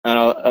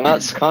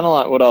that's kind of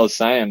like what I was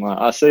saying. Like,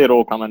 I see it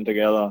all coming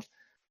together.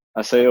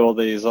 I see all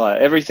these,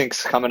 like,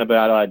 everything's coming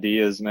about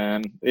ideas,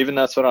 man. Even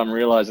that's what I'm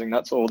realizing.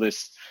 That's all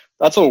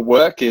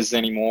work is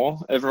anymore.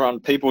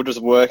 People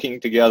just working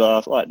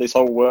together, like this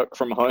whole work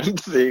from home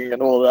thing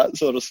and all that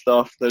sort of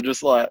stuff. They're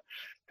just like,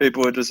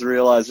 people are just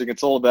realizing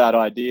it's all about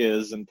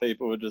ideas, and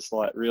people are just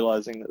like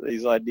realizing that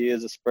these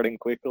ideas are spreading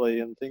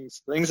quickly and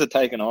things are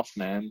taking off,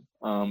 man.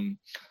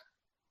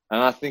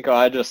 And I think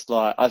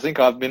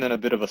I've been in a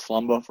bit of a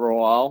slumber for a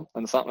while,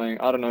 and something,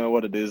 I don't know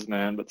what it is,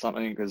 man, but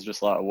something is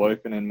just like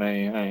awoken in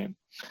me. Hey?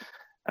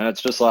 And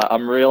it's just like,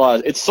 I'm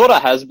realizing it sort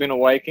of has been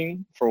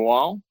awaking for a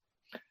while,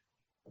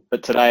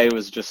 but today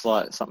was just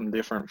like something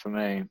different for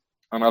me.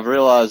 And I've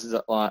realized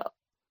that like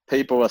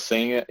people are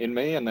seeing it in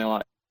me and they're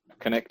like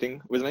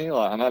connecting with me.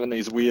 Like, I'm having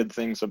these weird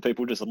things where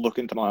people just look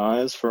into my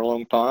eyes for a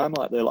long time.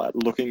 Like, they're like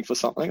looking for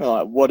something.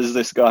 Like, what has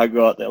this guy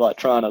got? They're like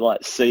trying to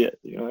like see it,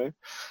 you know?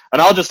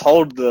 And I'll just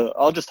hold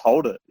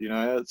it, you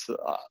know? It's,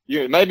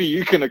 maybe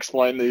you can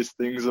explain these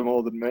things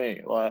more than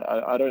me. Like,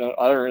 I don't know.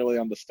 I don't really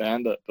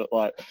understand it, but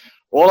like,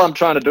 all I'm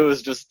trying to do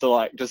is just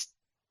I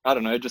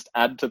don't know, just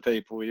add to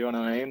people, you know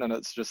what I mean? And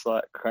it's just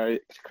like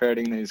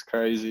creating these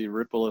crazy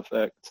ripple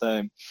effects.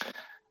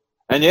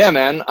 And yeah,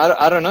 man,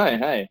 I don't know.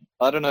 Hey,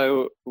 I don't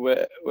know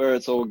where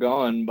it's all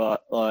going,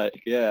 but like,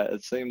 yeah,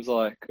 it seems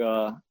like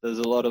there's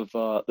a lot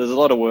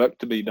of work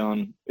to be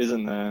done,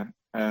 isn't there?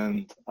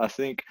 And I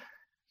think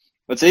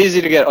it's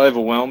easy to get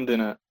overwhelmed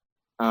in it,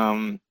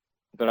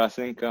 but I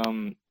think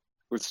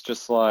it's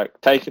just like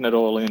taking it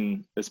all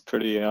in is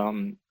pretty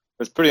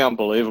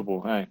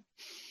unbelievable. Hey,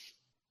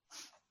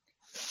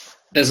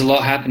 There's a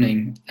lot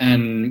happening,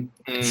 and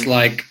it's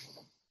like,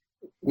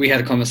 we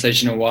had a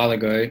conversation a while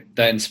ago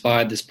that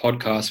inspired this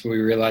podcast, where we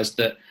realized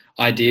that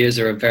ideas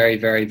are a very,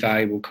 very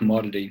valuable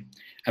commodity,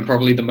 and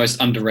probably the most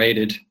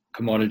underrated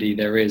commodity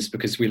there is,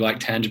 because we like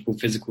tangible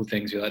physical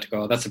things. We like to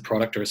go, oh, that's a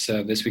product or a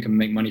service, we can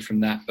make money from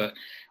that. But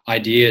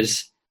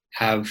ideas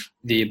have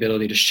the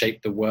ability to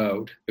shape the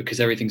world,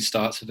 because everything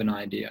starts with an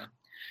idea.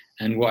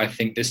 And what I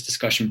think this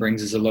discussion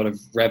brings is a lot of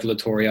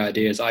revelatory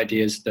ideas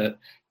that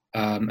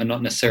are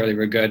not necessarily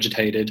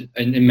regurgitated.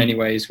 In many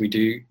ways, we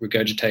do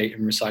regurgitate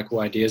and recycle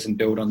ideas and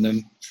build on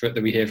them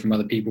that we hear from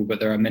other people,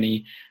 but there are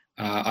many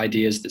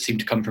ideas that seem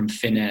to come from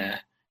thin air,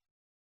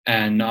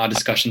 and our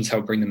discussions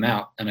help bring them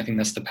out. And I think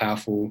that's the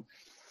powerful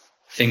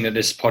thing that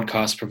this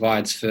podcast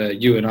provides for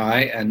you and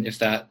I. And if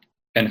that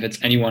benefits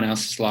anyone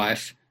else's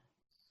life,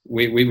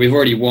 we've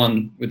already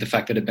won with the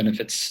fact that it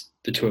benefits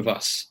the two of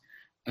us.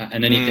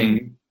 And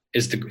anything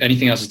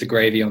else is the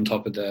gravy on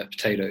top of the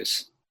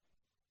potatoes.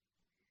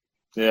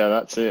 Yeah,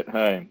 that's it.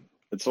 Hey,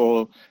 it's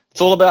all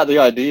about the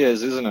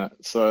ideas, isn't it?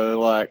 So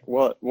like,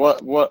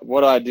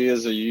 what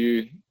ideas are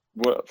you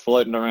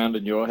floating around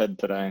in your head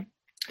today?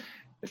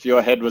 If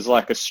your head was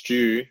like a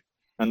stew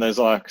and there's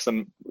like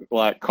some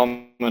like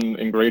common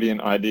ingredient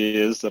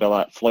ideas that are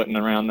like floating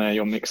around there,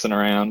 you're mixing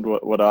around,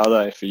 what are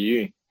they for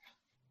you?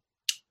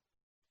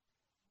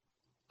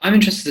 I'm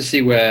interested to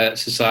see where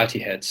society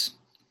heads.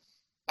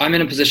 I'm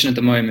in a position at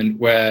the moment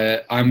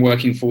where I'm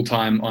working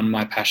full-time on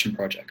my passion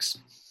projects.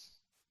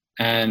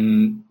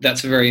 And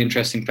that's a very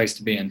interesting place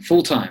to be in.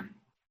 Full-time.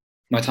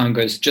 My time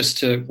goes just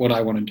to what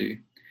I want to do.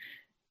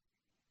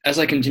 As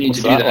I continue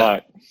to do that,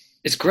 like?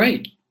 It's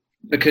great,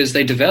 because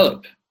they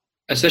develop.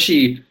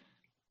 Especially,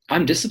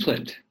 I'm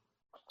disciplined.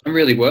 I'm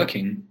really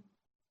working.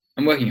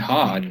 I'm working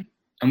hard.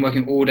 I'm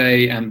working all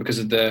day, and because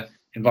of the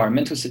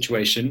environmental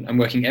situation, I'm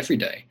working every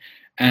day.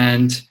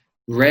 And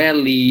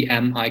rarely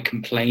am I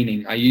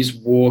complaining. I use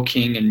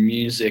walking and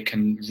music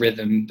and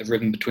the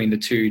rhythm between the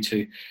two,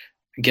 to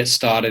get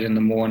started in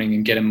the morning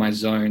and get in my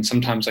zone.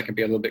 Sometimes I can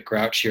be a little bit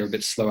grouchy or a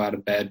bit slow out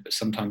of bed, but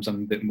sometimes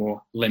I'm a bit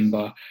more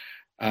limber.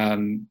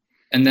 And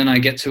then I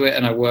get to it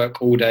and I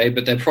work all day,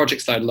 but they're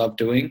projects that I love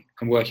doing.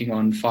 I'm working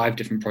on 5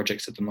 different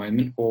projects at the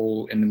moment,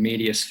 all in the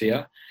media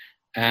sphere,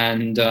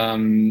 and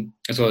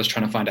as well as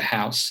trying to find a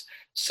house.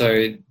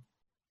 So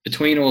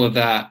between all of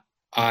that,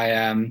 I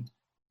am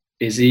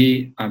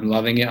busy, I'm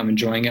loving it, I'm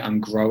enjoying it, I'm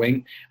growing.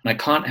 And I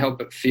can't help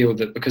but feel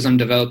that because I'm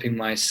developing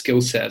my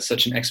skill set at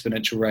such an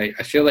exponential rate,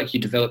 I feel like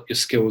you develop your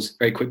skills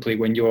very quickly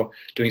when you're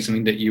doing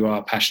something that you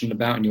are passionate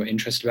about and you're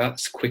interested about.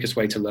 It's the quickest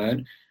way to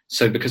learn.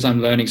 So because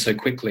I'm learning so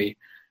quickly,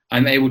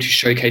 I'm able to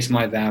showcase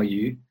my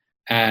value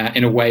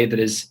in a way that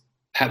is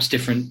perhaps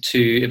different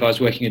to if I was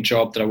working a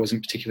job that I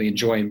wasn't particularly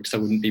enjoying, because I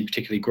wouldn't be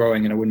particularly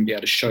growing and I wouldn't be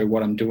able to show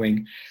what I'm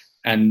doing.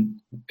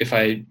 And if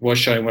I was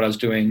showing what I was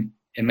doing,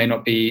 it may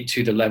not be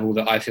to the level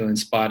that I feel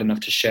inspired enough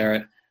to share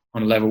it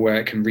on a level where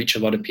it can reach a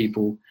lot of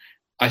people.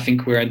 I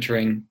think we're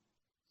entering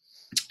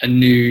a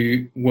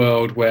new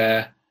world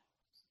where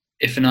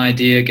if an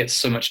idea gets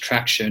so much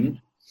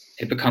traction,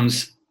 it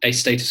becomes a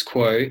status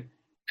quo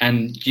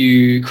and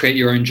you create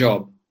your own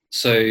job.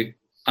 So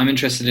I'm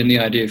interested in the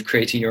idea of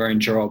creating your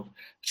own job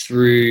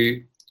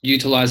through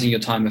utilizing your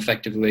time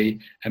effectively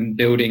and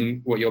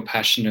building what you're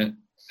passionate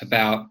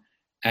about,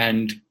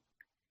 and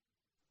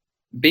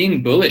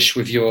being bullish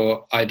with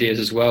your ideas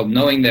as well,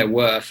 knowing their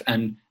worth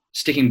and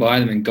sticking by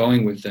them and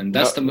going with them.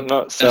 That's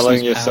not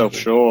selling yourself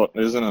short,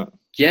 isn't it?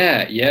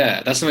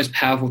 Yeah. That's the most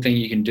powerful thing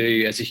you can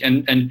do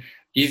and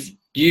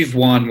you've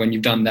won when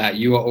you've done that.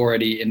 You are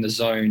already in the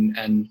zone,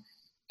 and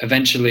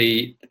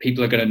eventually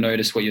people are going to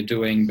notice what you're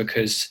doing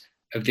because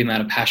of the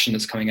amount of passion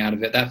that's coming out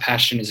of it. That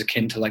passion is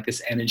akin to like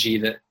this energy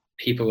that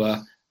people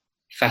are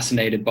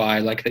fascinated by,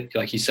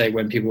 like you say,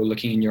 when people are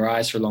looking in your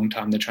eyes for a long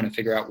time, they're trying to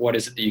figure out what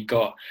is it that you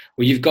got.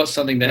 Well, you've got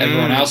something that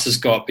everyone else has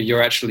got, but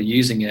you're actually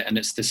using it, and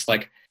it's this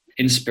like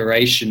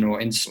inspiration,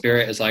 or in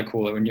spirit as I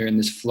call it, when you're in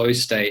this flow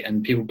state,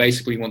 and people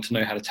basically want to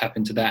know how to tap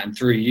into that, and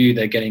through you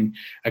they're getting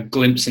a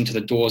glimpse into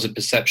the doors of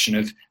perception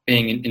of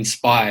being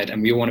inspired,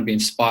 and we all want to be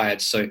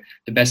inspired. So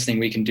the best thing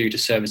we can do to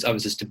service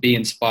others is to be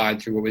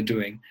inspired through what we're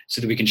doing,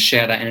 so that we can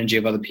share that energy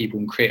of other people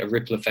and create a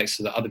ripple effect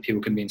so that other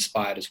people can be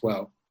inspired as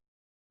well,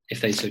 if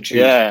they so choose.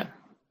 Yeah,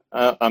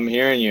 I'm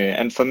hearing you.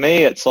 And for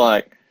me, it's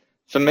like,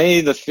 for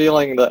me, the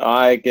feeling that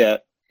I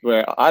get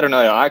where, I don't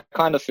know, I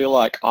kind of feel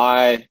like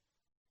I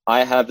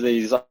have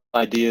these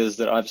ideas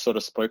that I've sort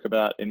of spoke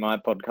about in my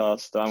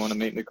podcast, I Want to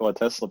Meet Nikola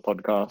Tesla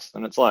podcast.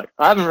 And it's like,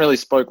 I haven't really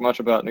spoke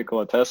much about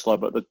Nikola Tesla,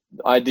 but the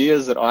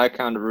ideas that I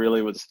kind of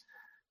really was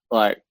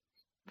like,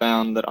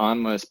 found that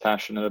I'm most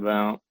passionate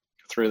about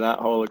through that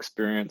whole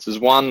experience is,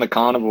 one, the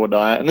carnivore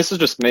diet. And this is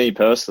just me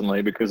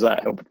personally, because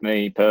that helped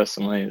me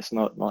personally. It's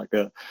not like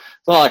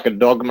a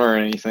dogma or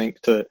anything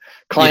to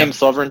claim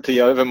sovereignty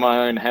over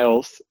my own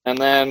health. And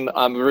then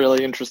I'm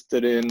really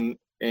interested in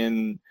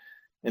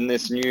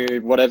this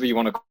new, whatever you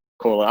want to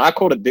call it. I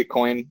called it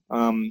Bitcoin,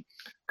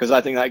 because I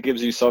think that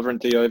gives you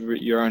sovereignty over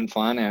your own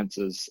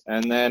finances.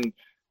 And then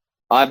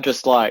I'm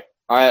just like,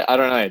 I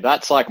don't know,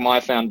 that's like my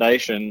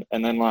foundation.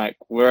 And then like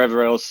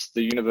wherever else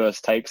the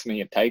universe takes me,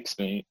 it takes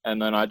me.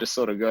 And then I just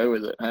sort of go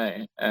with it.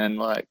 Hey, and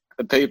like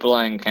the people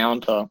I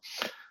encounter,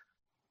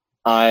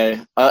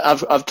 I've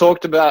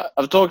talked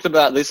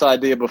about this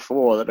idea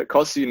before, that it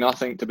costs you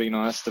nothing to be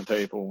nice to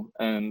people.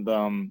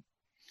 And,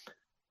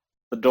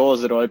 the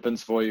doors it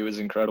opens for you is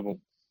incredible.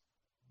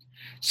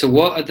 So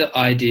what are the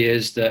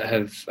ideas that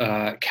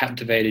have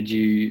captivated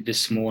you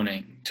this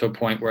morning to a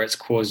point where it's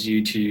caused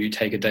you to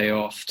take a day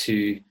off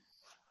to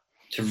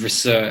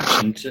research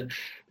and to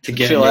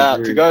get chill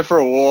out, to go for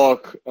a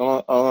walk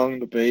along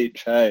the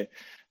beach? Hey,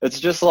 it's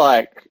just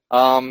like,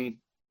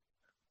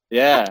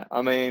 yeah,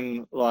 I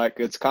mean, like,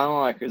 it's kind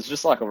of like, it's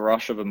just like a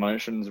rush of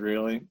emotions,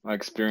 really, I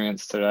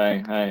experienced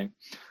today. Hey,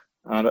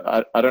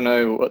 I don't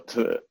know what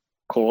to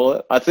call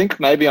it. I think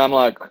maybe I'm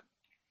like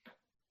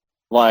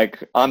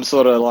I'm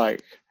sort of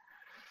like,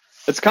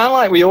 it's kind of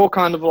like we all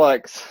kind of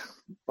like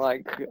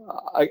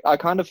I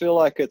kind of feel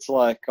like it's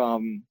like,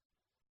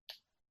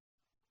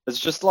 it's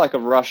just like a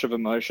rush of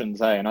emotions,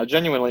 hey, and I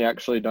genuinely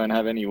actually don't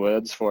have any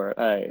words for it,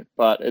 hey,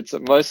 but it's a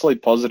mostly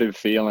positive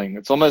feeling.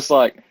 It's almost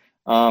like,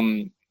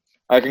 I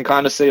can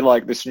kind of see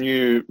like this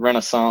new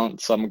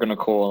renaissance, I'm gonna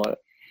call it.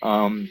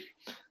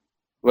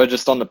 We're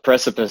just on the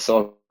precipice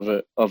of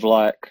it, of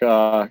like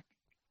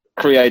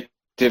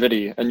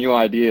creativity and new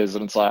ideas,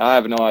 and it's like, I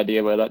have no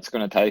idea where that's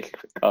going to take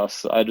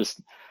us. I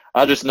just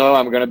know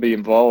I'm going to be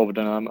involved,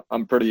 and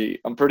I'm pretty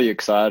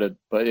excited.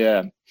 But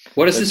yeah,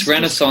 what does this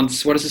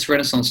renaissance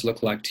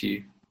look like to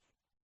you?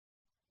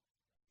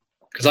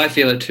 Because I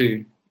feel it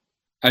too.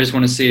 I just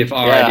want to see if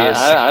our ideas.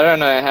 I don't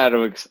know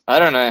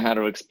how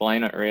to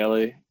explain it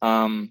really.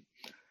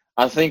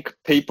 I think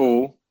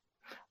people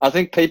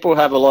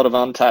have a lot of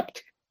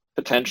untapped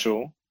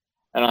potential.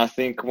 And I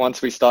think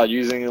once we start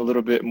using a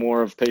little bit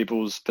more of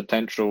people's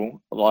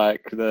potential,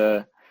 like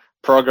the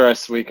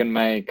progress we can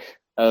make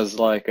as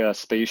like a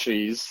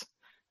species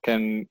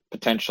can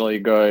potentially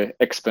go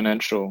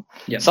exponential.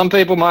 Yep. Some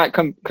people might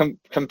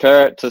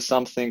compare it to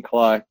something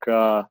like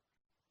a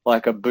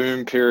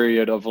boom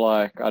period of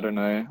like, I don't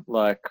know,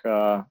 like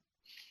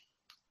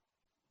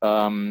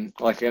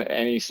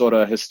any sort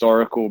of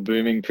historical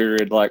booming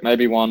period. Like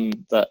maybe one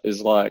that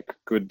is like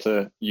good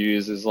to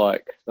use is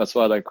like, that's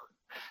why they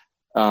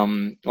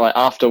like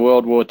after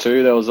World War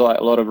II, there was like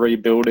a lot of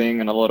rebuilding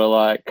and a lot of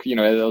like,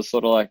 there was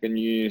sort of like a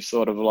new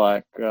sort of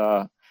like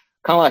kind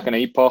of like an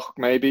epoch,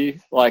 maybe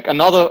like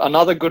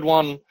another good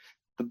one.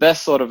 The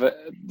best sort of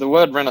the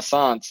word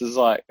Renaissance is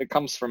like, it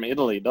comes from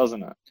Italy,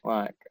 doesn't it?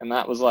 Like, and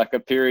that was like a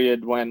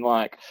period when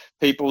like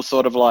people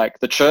sort of like,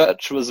 the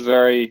church was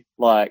very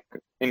like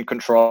in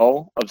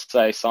control of,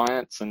 say,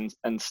 science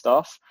and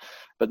stuff.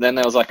 But then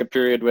there was like a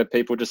period where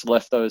people just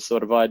left those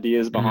sort of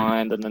ideas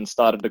behind and then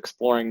started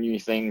exploring new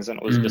things. And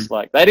it was just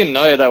like, they didn't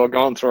know they were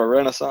going through a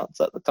renaissance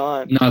at the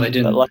time. No, they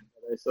didn't. But like,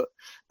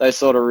 they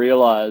sort of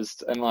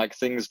realized, and like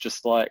things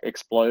just like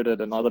exploded,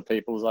 and other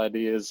people's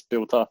ideas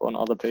built up on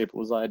other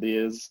people's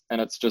ideas.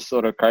 And it's just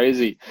sort of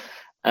crazy.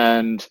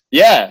 And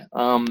yeah,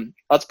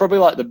 that's probably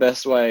like the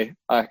best way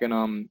I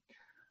can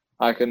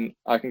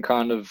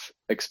kind of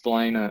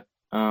explain it.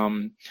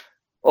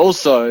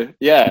 Also,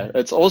 yeah,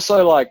 it's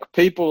also like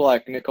people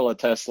like Nikola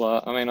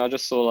Tesla. I mean, I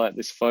just saw like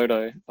this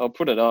photo. I'll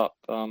put it up.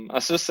 I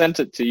just sent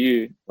it to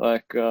you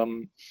like a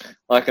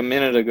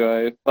minute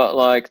ago. But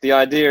like the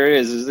idea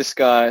is this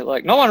guy,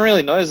 like no one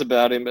really knows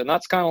about him, and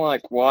that's kind of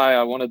like why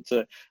I wanted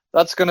to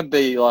that's going to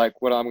be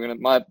like what I'm going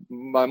to,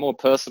 my more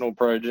personal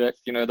project,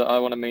 you know, that I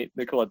want to meet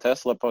Nikola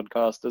Tesla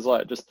podcast is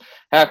like, just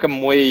how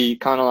can we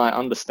kind of like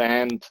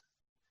understand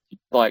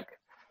like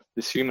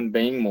this human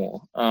being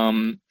more?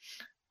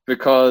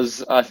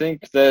 Because I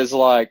think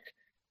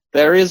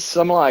there is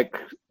some like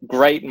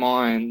great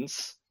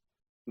minds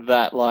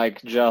that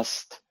like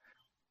just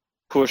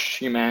push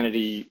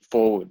humanity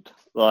forward,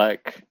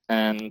 like,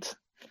 and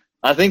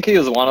I think he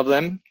was one of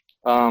them.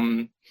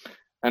 And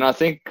I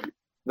think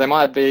there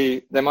might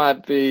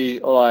be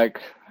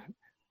like,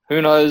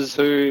 who knows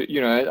who,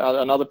 you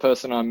know, another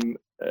person I'm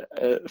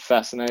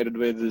fascinated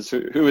with is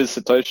who is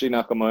Satoshi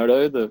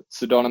Nakamoto, the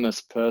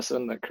pseudonymous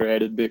person that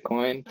created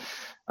Bitcoin.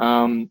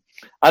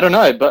 I don't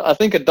know, but I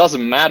think it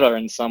doesn't matter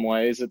in some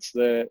ways. It's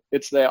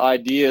their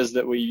ideas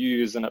that we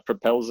use, and it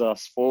propels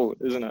us forward,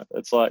 isn't it?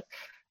 It's like,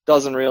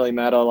 doesn't really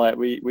matter. Like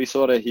we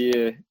sort of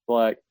hear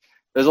like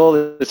there's all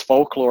this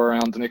folklore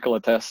around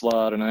Nikola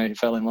Tesla. I don't know, he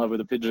fell in love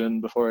with a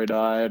pigeon before he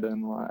died,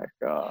 and like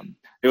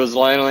he was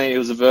lonely. He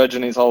was a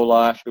virgin his whole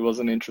life. He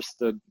wasn't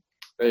interested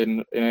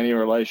in any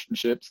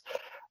relationships.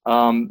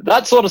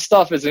 That sort of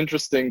stuff is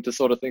interesting to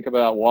sort of think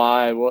about.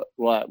 Why,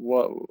 what,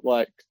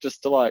 like,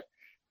 just to like,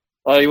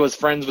 oh, he was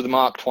friends with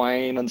Mark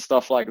Twain and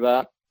stuff like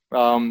that.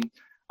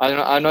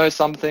 I know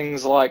some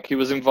things, like he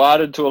was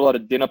invited to a lot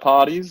of dinner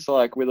parties,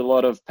 like with a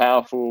lot of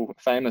powerful,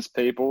 famous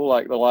people,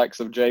 like the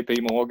likes of J.P.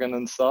 Morgan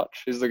and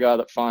such. He's the guy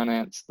that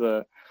financed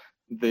the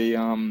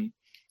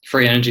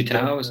Free Energy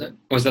Tower, was it?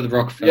 Or was that the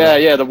Rockefeller?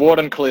 Yeah, the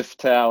Wardenclyffe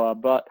Tower.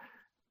 But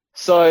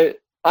so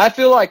I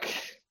feel like,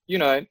 you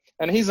know,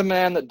 and he's a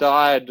man that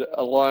died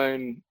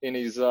alone in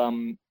his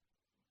in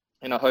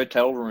a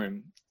hotel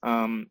room.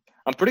 I'm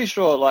pretty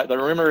sure, like, the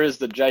rumor is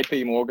that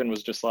J.P. Morgan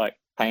was just like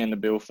paying the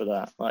bill for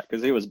that, like,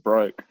 because he was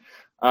broke.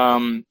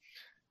 And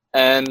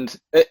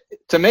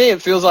to me,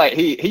 it feels like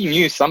he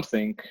knew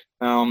something,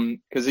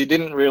 because he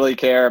didn't really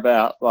care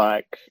about,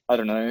 like, I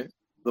don't know,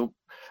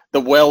 the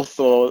wealth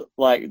or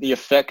like the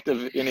effect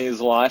of in his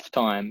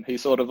lifetime. He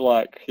sort of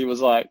like, he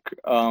was like,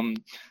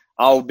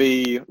 I'll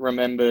be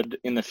remembered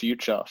in the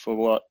future for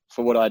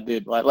what I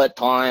did. Like, let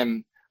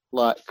time,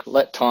 we'll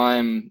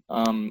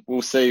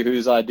see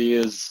whose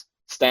ideas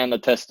stand the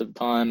test of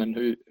time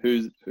and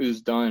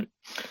whose don't.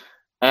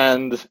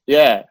 And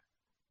yeah,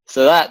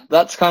 so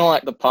that's kind of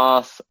like the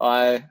path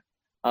I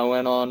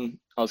went on.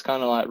 I was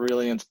kind of like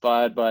really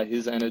inspired by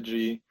his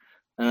energy,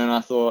 and then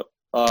I thought,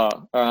 oh,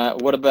 all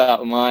right, what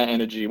about my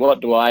energy?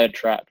 What do I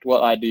attract?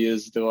 What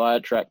ideas do I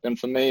attract? And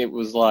for me, it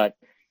was like,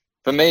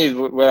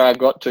 where I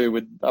got to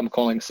with, I'm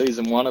calling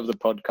season 1 of the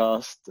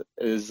podcast,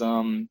 is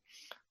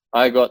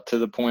I got to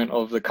the point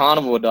of the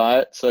carnivore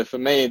diet. So for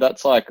me,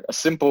 that's like a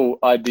simple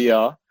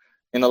idea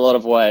in a lot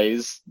of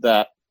ways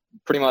that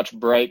pretty much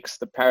breaks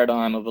the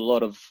paradigm of a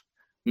lot of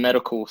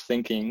medical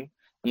thinking.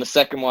 And the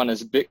second one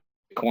is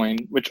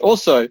Bitcoin, which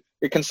also,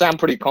 it can sound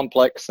pretty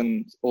complex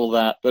and all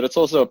that, but it's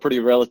also a pretty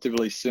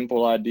relatively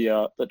simple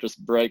idea that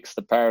just breaks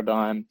the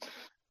paradigm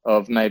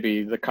of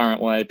maybe the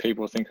current way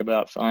people think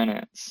about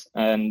finance.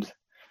 And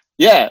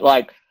yeah,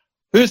 like,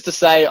 who's to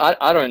say?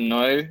 I don't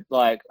know.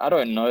 Like, I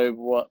don't know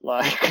what,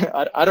 like,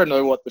 I don't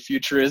know what the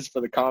future is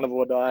for the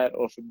carnivore diet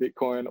or for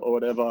Bitcoin or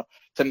whatever.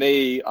 To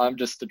me, I'm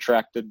just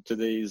attracted to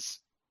these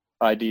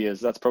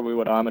ideas. That's probably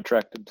what I'm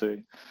attracted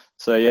to.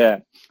 So yeah.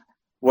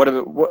 What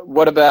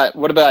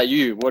about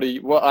you?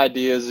 What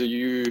ideas are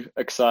you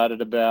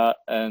excited about?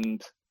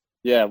 And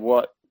yeah,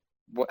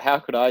 how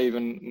could I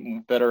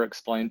even better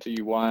explain to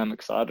you why I'm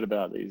excited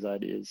about these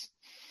ideas?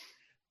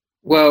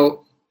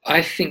 Well,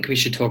 I think we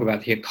should talk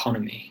about the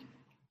economy.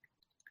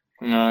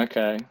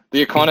 Okay,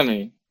 the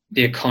economy.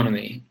 The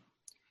economy.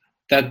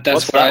 That's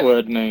What's that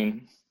word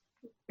mean?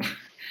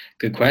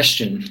 Good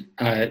question.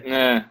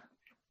 Yeah.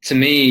 To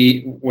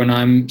me, when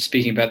I'm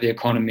speaking about the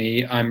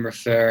economy, I'm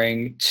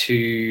referring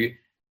to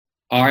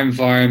our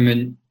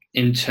environment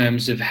in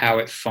terms of how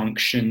it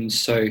functions.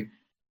 So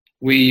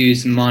we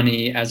use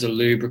money as a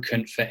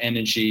lubricant for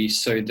energy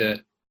so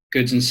that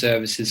goods and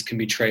services can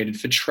be traded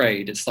for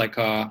trade. It's like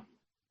our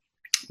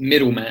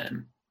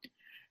middleman.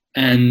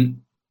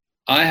 And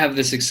I have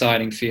this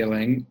exciting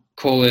feeling,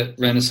 call it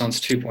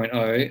Renaissance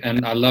 2.0.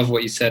 And I love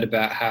what you said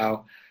about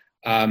how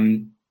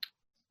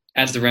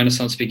as the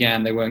Renaissance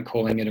began, they weren't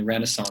calling it a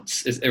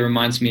Renaissance. It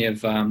reminds me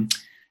of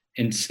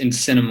in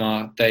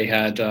cinema, they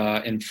had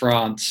in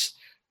France,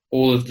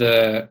 all of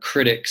the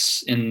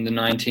critics in the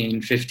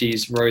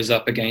 1950s rose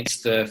up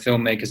against the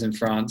filmmakers in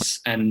France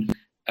and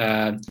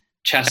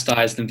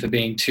chastised them for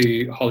being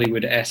too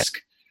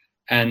Hollywood-esque.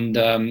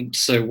 And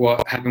so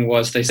what happened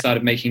was they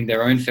started making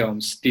their own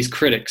films, these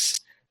critics,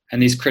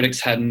 and these critics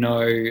had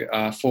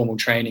no formal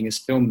training as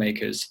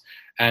filmmakers.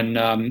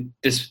 And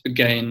this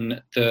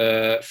began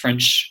the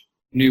French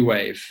New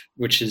Wave,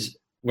 which is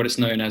what it's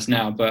known as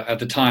now. But at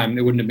the time,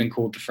 it wouldn't have been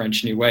called the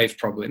French New Wave,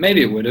 probably.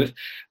 Maybe it would have,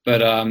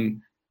 but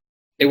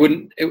it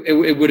wouldn't.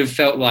 It would have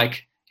felt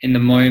like in the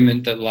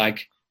moment that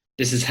like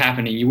this is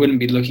happening, you wouldn't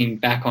be looking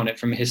back on it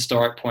from a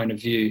historic point of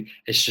view.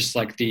 It's just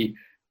like the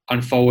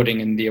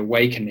unfolding and the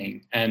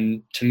awakening.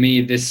 And to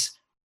me, this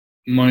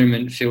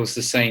moment feels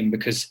the same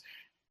because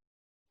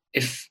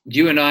if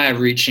you and I are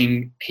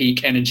reaching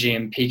peak energy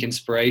and peak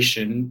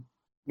inspiration,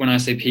 when I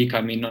say peak,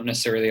 I mean not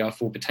necessarily our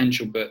full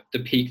potential, but the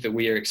peak that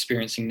we are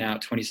experiencing now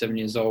at 27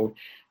 years old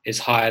is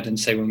higher than,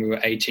 say, when we were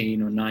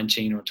 18 or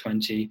 19 or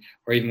 20,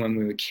 or even when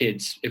we were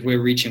kids. If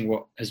we're reaching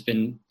what has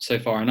been so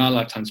far in our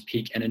lifetimes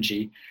peak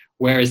energy,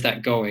 where is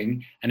that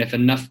going? And if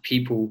enough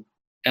people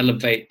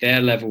elevate their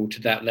level to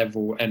that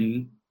level,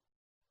 and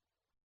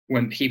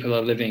when people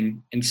are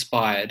living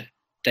inspired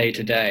day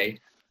to day,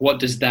 what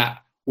does that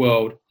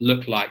world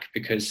look like?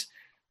 Because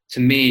to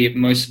me,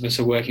 most of us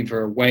are working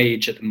for a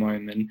wage at the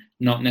moment,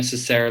 not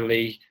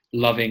necessarily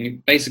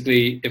loving.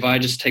 Basically, if I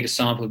just take a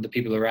sample of the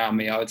people around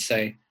me, I would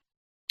say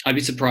I'd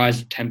be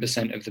surprised if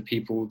 10% of the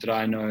people that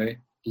I know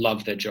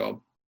love their job.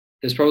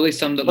 There's probably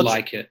some that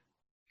like it,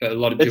 but a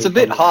lot of people. It's a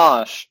bit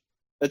harsh.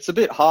 It's a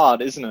bit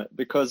hard, isn't it?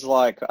 Because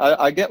like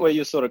I get where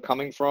you're sort of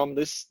coming from.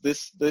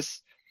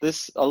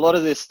 A lot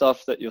of this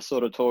stuff that you're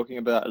sort of talking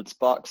about, it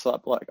sparks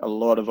up like a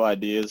lot of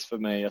ideas for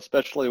me,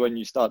 especially when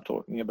you start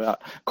talking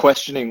about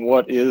questioning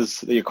what is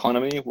the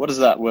economy, what does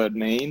that word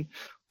mean,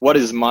 what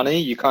is money?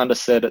 You kind of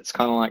said it's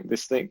kind of like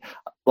this thing,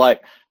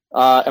 like,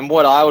 and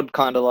what I would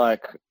kind of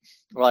like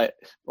I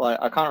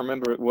can't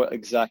remember what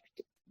exact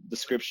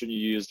description you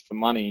used for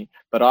money,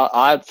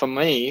 but for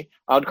me,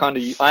 I kind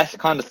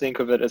of think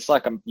of it, it's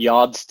like a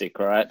yardstick,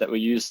 right, that we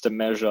use to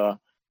measure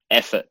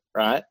effort,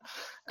 right?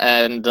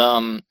 And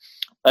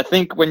I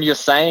think when you're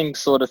saying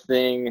sort of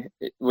thing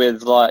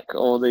with like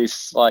all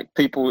these like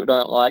people who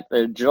don't like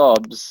their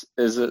jobs,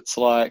 is it's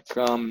like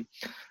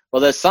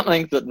well, there's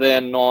something that they're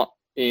not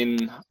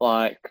in,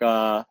 like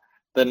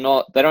they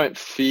don't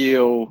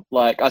feel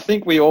like, I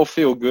think we all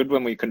feel good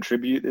when we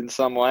contribute in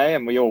some way,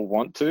 and we all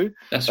want to.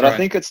 That's but right. I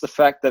think it's the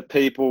fact that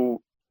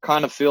people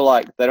kind of feel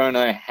like they don't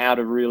know how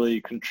to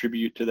really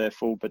contribute to their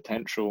full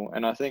potential.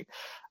 And I think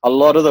a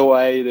lot of the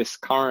way this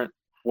current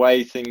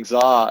way things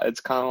are,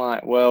 it's kind of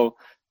like, well,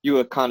 you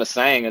were kind of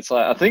saying, it's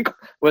like, I think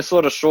we're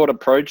sort of short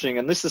approaching,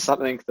 and this is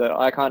something that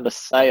I kind of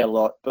say a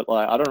lot, but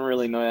like, I don't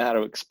really know how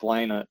to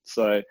explain it.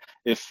 So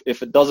if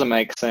it doesn't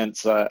make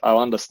sense, I'll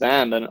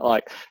understand. And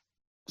like,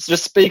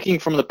 just speaking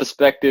from the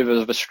perspective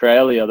of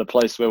Australia, the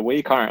place where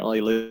we currently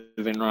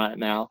live in right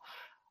now,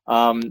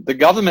 the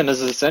government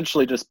is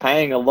essentially just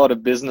paying a lot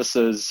of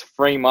businesses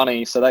free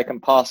money so they can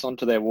pass on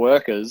to their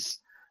workers,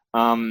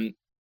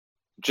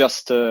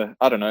 just to,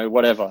 I don't know,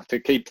 whatever, to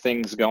keep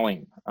things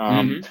going.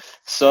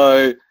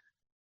 So,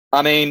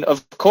 I mean,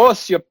 of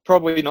course, you're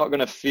probably not going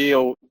to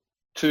feel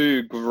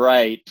too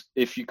great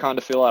if you kind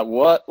of feel like,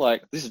 what,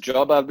 like this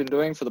job I've been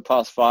doing for the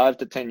past 5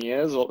 to 10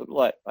 years, or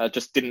like I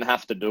just didn't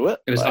have to do it.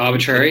 It was like,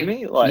 arbitrary.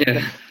 Me? Like,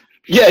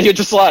 yeah, you're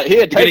just like,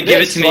 here, take give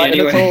this. it to me like,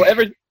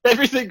 anyway.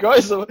 Everything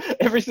goes.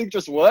 Everything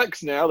just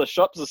works now. The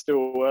shops are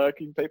still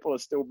working. People are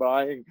still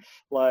buying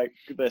like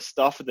their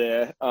stuff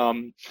there.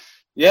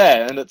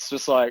 Yeah, and it's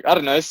just like, I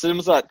don't know. It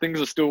seems like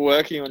things are still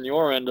working on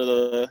your end of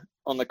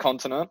the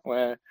continent,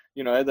 where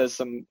there's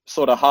some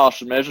sort of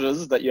harsh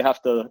measures that you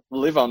have to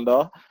live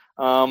under.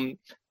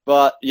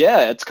 But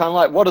yeah, it's kind of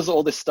like, what does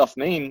all this stuff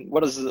mean?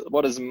 What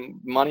does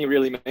money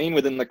really mean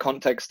within the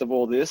context of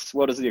all this?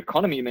 What does the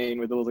economy mean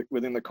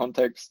within the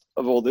context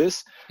of all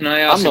this? Can I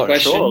ask a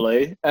question? I'm not sure,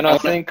 Lee. And I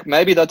think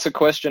maybe that's a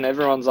question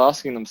everyone's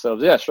asking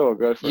themselves. Yeah, sure,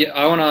 go for it. Yeah,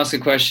 I want to ask a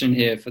question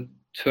here to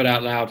put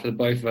out loud for the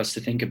both of us to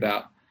think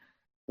about.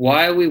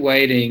 Why are we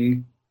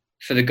waiting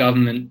for the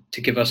government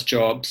to give us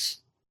jobs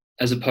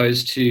as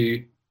opposed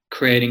to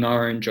creating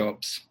our own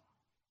jobs?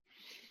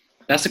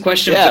 That's a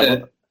question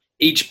for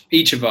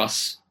each of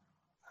us.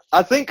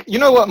 I think, you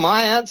know what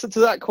my answer to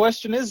that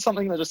question is?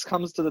 Something that just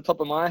comes to the top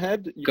of my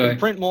head. You can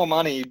print more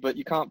money, but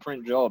you can't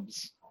print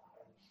jobs.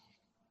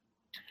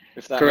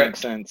 If that makes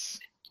sense.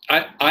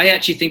 I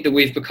actually think that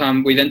we've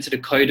entered a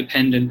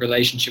codependent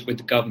relationship with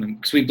the government,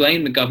 because we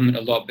blame the government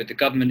a lot, but the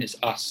government is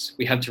us.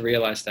 We have to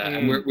realize that.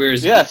 And you're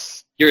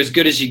as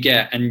good as you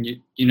get, and you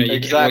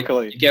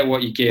get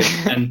what you give.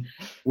 And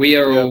we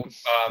are all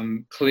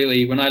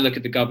clearly, when I look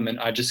at the government,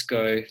 I just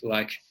go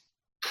like,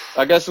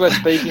 I guess we're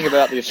speaking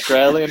about the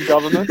Australian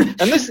government.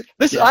 And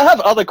I have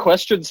other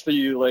questions for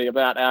you, Lee,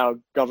 about our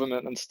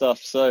government and stuff.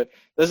 So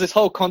there's this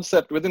whole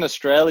concept within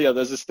Australia.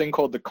 There's this thing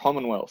called the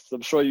Commonwealth.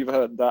 I'm sure you've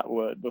heard that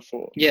word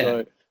before. Yeah.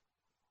 So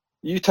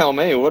you tell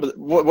me, what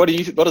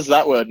does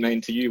that word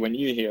mean to you when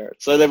you hear it?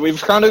 So that we've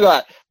kind of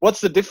got,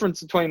 what's the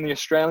difference between the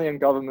Australian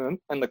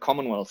government and the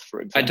Commonwealth, for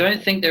example? I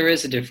don't think there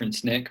is a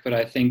difference, Nick, but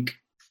I think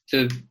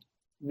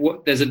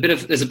there's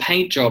a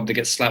paint job that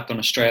gets slapped on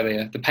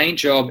Australia. The paint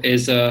job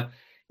is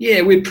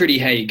we're pretty,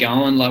 how you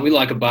going? Like, we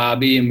like a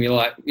Barbie, and we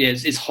like,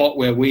 it's hot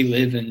where we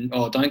live, and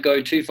don't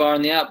go too far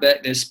in the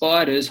outback, there's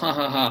spiders, ha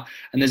ha ha.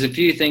 And there's a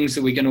few things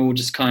that we can all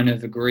just kind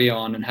of agree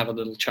on and have a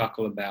little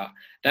chuckle about.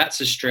 That's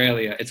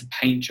Australia. It's a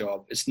paint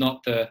job. It's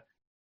not the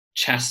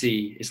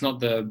chassis. It's not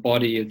the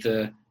body of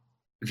the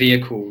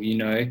vehicle,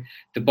 The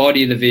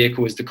body of the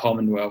vehicle is the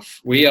Commonwealth.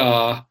 We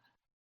are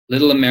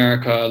little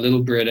America,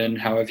 little Britain,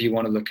 however you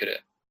want to look at it.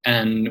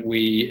 And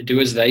we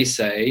do as they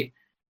say.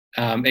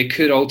 It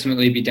could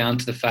ultimately be down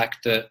to the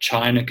fact that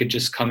China could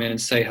just come in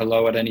and say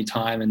hello at any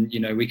time, and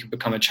we could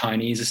become a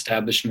Chinese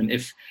establishment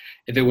if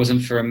it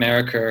wasn't for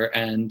America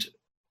and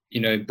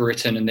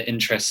Britain and the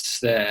interests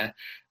there.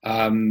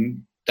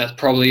 That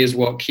probably is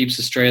what keeps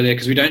Australia,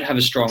 because we don't have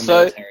a strong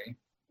military.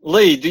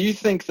 Lee, do you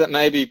think that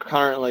maybe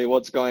currently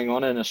what's going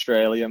on in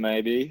Australia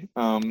maybe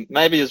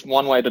is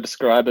one way to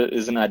describe it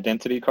is an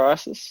identity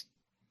crisis?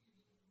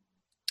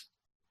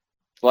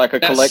 Like a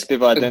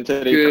collective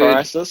identity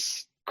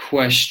crisis?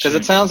 Question.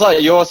 Because it sounds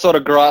like you're sort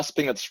of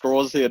grasping at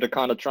straws here to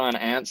kind of try and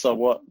answer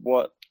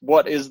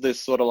what is this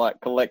sort of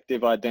like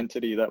collective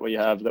identity that we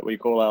have, that we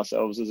call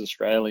ourselves as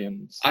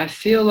Australians? I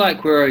feel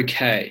like we're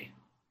okay.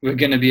 We're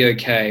going to be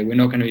okay. We're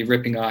not going to be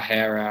ripping our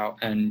hair out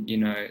and,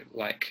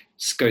 like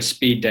go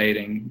speed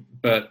dating.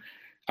 But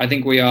I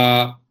think we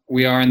are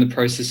in the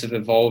process of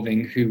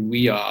evolving who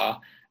we are.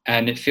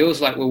 And it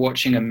feels like we're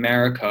watching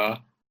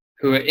America,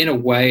 who are in a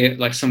way,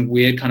 like some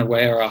weird kind of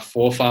way, are our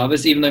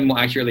forefathers, even though more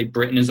accurately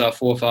Britain is our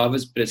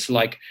forefathers. But it's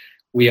like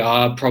we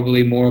are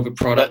probably more of a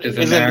product of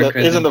America.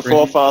 Isn't the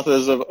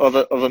forefathers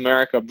of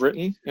America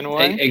Britain in a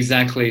way?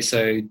 Exactly.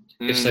 So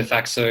if so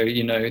facto,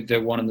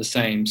 they're one and the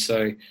same.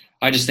 So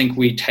I just think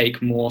we take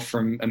more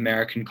from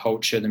American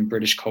culture than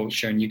British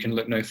culture, and you can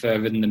look no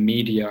further than the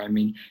media. I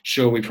mean,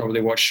 sure, we probably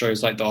watch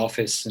shows like The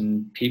Office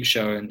and Peep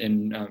Show and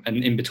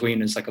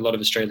In-Betweeners. Like a lot of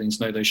Australians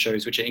know those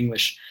shows, which are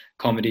English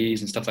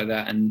comedies and stuff like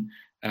that. And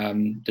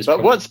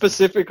but what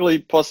specifically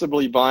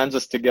possibly binds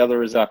us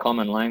together is our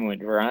common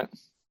language, right?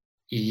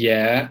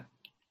 Yeah.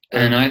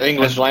 And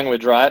English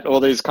language, right? All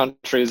these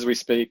countries, we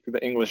speak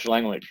the English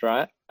language,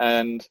 right?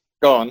 And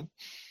go on.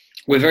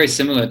 We're very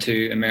similar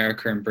to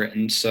America and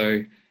Britain,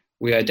 so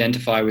we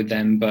identify with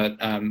them, but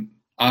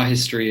our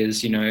history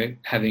is,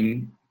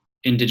 having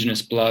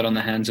indigenous blood on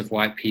the hands of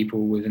white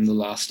people within the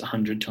last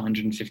 100 to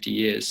 150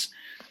 years.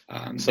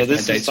 So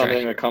this is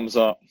something that comes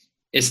up.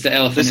 It's the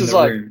elephant in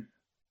the room.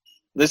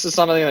 This is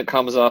something that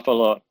comes up a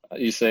lot,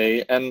 you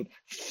see. And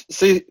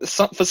for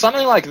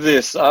something like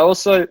this,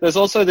 there's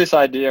also this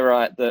idea,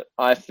 right, that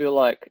I feel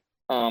like,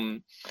 I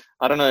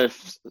don't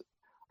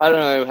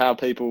know how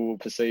people will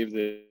perceive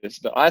this,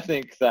 but I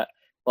think that,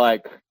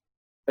 like,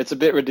 it's a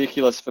bit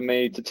ridiculous for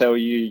me to tell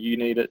you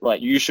need it,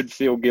 like you should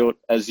feel guilt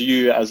as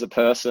a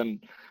person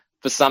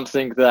for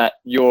something that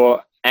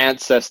your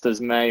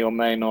ancestors may or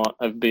may not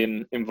have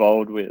been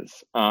involved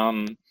with.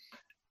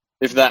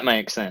 If that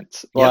makes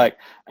sense. Yep.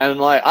 I don't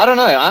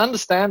know, I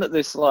understand that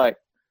this like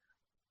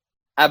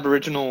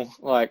Aboriginal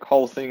like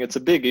whole thing, it's a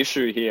big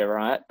issue here,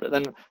 right? But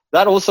then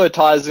that also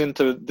ties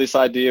into this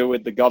idea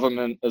with the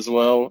government as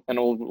well, and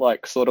all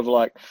like sort of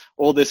like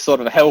all this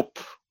sort of help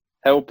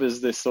is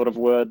this sort of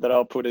word that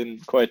I'll put in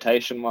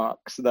quotation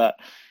marks, that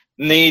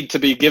need to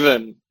be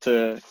given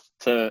to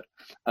I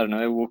don't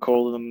know, we'll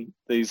call them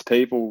these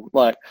people,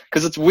 like,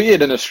 because it's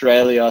weird in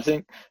Australia. I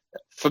think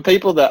for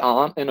people that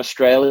aren't in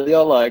Australia,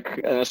 like,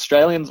 and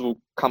Australians will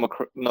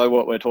know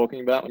what we're talking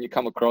about when you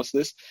come across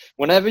this.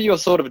 Whenever you're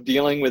sort of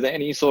dealing with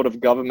any sort of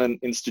government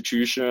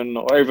institution,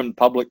 or even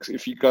public,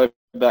 if you go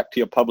back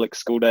to your public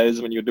school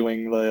days when you're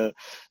doing the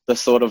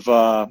sort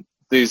of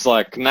these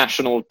like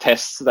national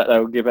tests that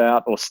they'll give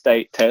out, or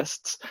state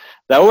tests,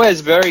 they're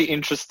always very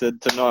interested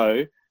to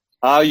know,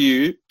 are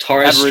you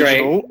Torres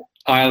Aboriginal Strait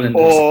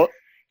Islanders? Or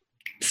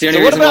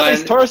so what about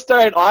these Torres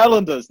Strait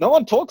Islanders? No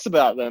one talks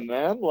about them,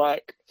 man.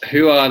 Like,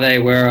 who are they?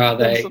 Where are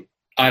they?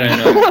 I don't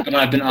know. But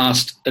I've been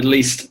asked at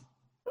least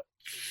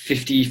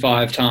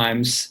 55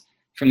 times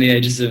from the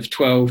ages of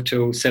 12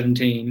 till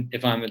 17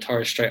 if I'm a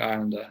Torres Strait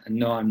Islander, and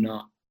no, I'm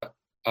not.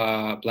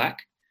 Black,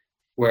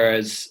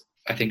 whereas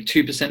I think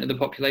 2% of the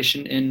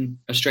population in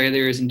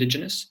Australia is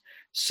Indigenous.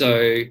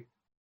 So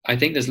I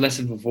think there's less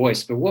of a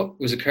voice. But what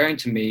was occurring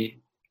to me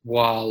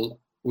while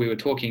we were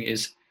talking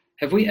is,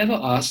 have we ever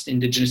asked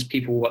Indigenous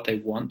people what they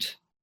want?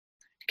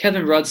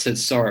 Kevin Rudd said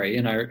sorry,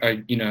 and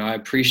I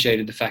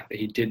appreciated the fact that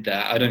he did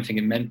that. I don't think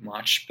it meant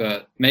much,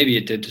 but maybe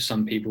it did to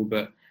some people.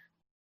 But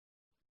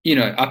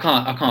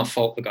I can't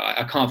fault the guy.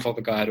 I can't fault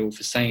the guy at all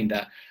for saying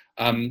that.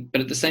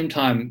 But at the same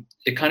time,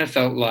 it kind of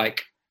felt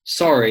like,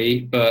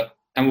 sorry,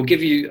 and we'll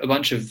give you a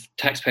bunch of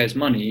taxpayers'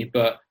 money,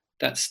 but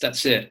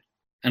that's it.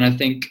 And I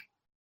think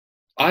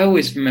I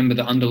always remember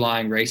the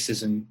underlying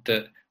racism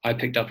that I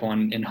picked up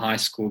on in high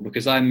school,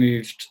 because I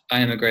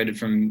immigrated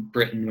from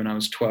Britain when I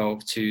was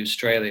 12 to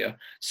Australia.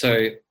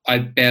 So I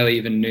barely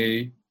even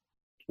knew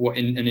what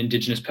an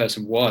Indigenous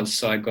person was.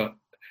 So I got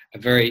a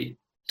very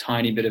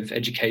tiny bit of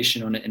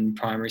education on it in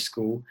primary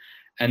school.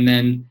 And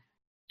then,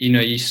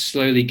 you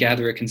slowly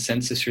gather a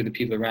consensus through the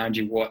people around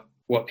you, what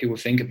people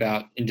think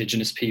about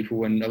Indigenous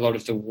people. And a lot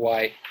of the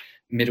white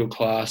middle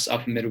class,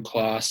 upper middle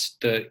class,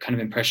 the kind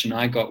of impression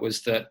I got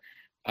was that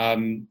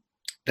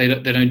they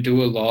don't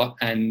do a lot,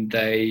 and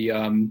they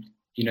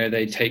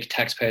they take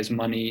taxpayers'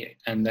 money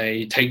and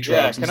they take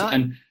drugs. Yeah,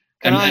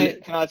 can I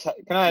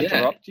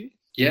interrupt you?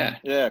 Yeah.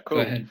 Yeah,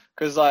 cool.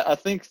 Because I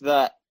think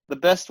that the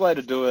best way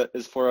to do it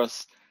is for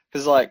us,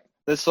 because like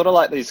there's sort of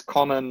like these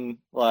common,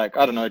 like,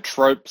 I don't know,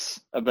 tropes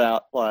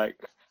about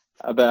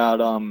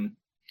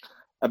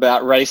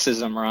about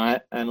racism,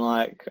 right? And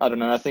like, I don't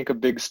know, I think a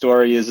big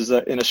story is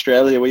that in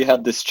Australia we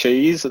had this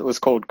cheese that was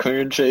called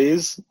coon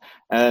cheese,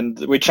 and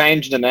we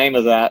changed the name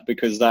of that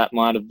because that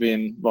might have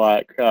been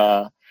like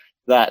that.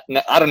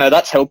 I don't know.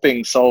 That's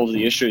helping solve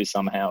the issue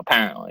somehow,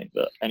 apparently.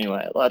 But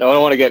anyway, like, I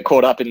don't want to get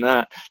caught up in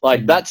that.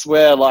 Like, that's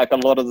where like a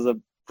lot of the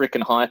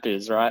freaking hype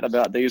is, right,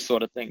 about these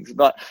sort of things.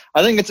 But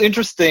I think it's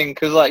interesting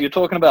because like you're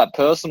talking about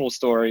personal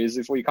stories.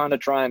 If we kind of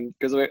try and,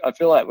 because I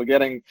feel like we're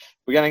getting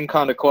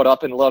kind of caught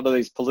up in a lot of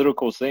these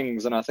political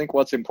things, and I think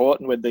what's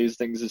important with these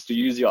things is to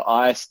use your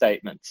I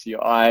statements,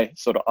 your I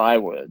sort of I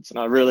words. And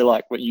I really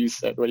like what you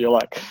said, where you're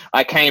like,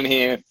 I came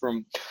here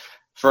from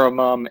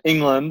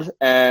England,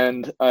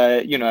 and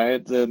you know,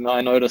 then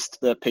I noticed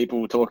that people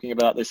were talking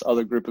about this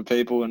other group of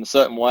people in a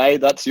certain way.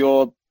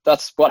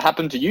 That's what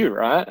happened to you,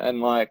 right? And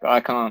like, I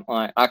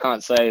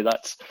can't say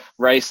that's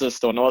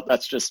racist or not.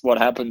 That's just what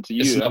happened to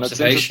you. And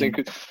it's interesting.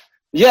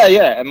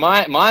 Yeah. And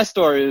my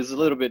story is a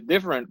little bit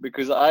different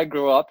because I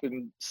grew up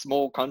in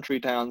small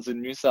country towns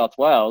in New South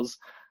Wales,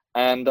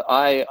 and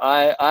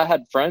I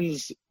had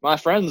friends. My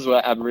friends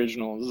were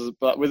Aboriginals,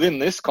 but within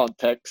this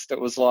context, it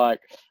was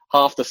like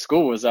half the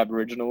school was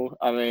Aboriginal.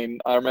 I mean,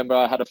 I remember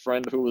I had a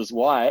friend who was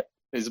white.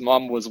 His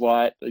mum was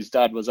white. His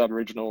dad was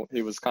Aboriginal.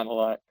 He was kind of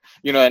like,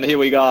 you know, and here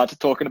we are to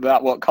talking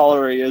about what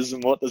color he is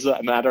and what does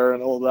that matter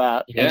and all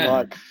that. Yeah. And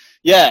like,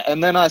 yeah.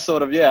 And then I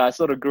sort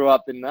of grew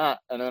up in that.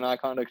 And then I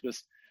kind of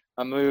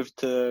I moved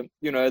to,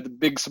 you know, the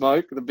Big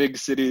Smoke, the big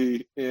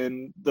city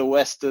in the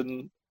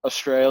Western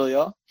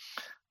Australia.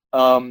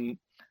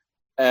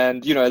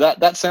 And you know,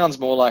 that sounds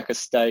more like a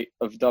state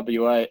of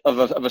WA of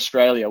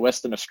Australia,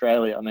 Western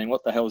Australia. I mean,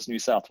 what the hell is New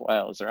South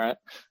Wales, right?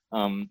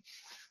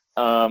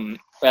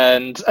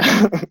 And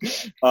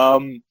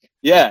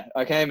yeah,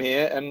 I came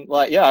here and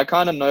like, yeah, I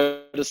kind of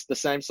noticed the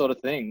same sort of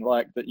thing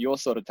like that you're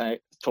sort of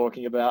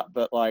talking about,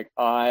 but like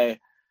I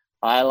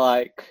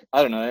like,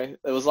 I don't know,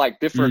 it was like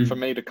different for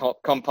me to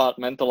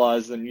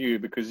compartmentalize than you,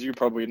 because you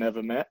probably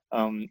never met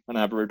an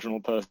Aboriginal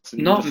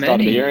person. Not you just many.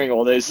 started hearing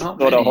all these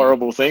sort of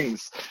horrible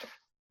things.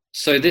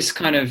 So this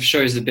kind of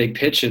shows the big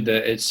picture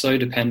that it's so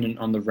dependent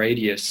on the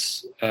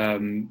radius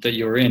that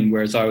you're in,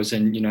 whereas I was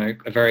in, you know,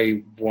 a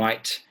very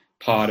white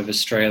part of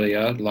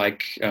Australia,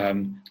 like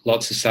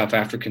lots of South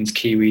Africans,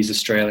 Kiwis,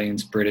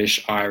 Australians,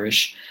 British,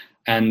 Irish,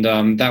 and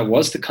that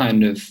was the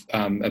kind of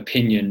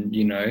opinion,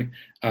 you know.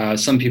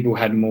 Some people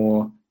had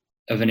more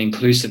of an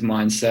inclusive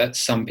mindset.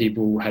 Some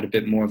people had a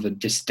bit more of a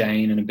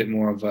disdain and a bit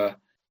more of a,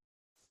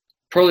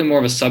 probably more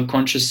of a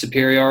subconscious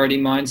superiority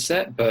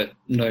mindset, but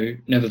no,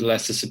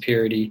 nevertheless a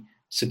superiority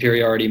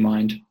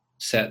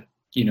mindset,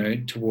 you know,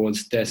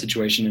 towards their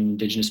situation in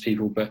Indigenous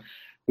people. But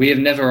we have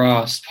never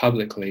asked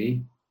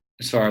publicly,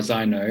 as far as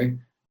I know,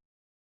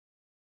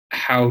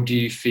 how do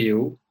you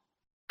feel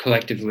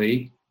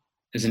collectively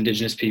as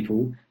Indigenous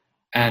people,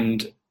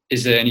 and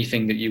is there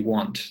anything that you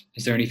want?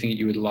 Is there anything that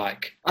you would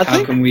like?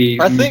 How can we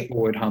move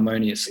forward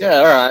harmoniously? Yeah,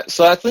 all right.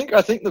 So I think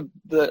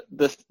the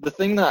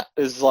thing that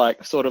is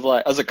like sort of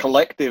like as a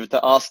collective to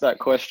ask that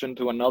question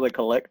to another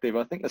collective,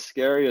 I think the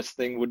scariest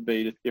thing would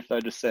be if they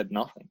just said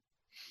nothing.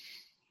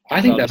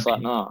 I think that's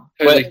like, nah.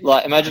 Totally.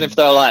 Like, imagine if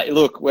they're like,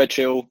 look, we're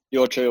chill,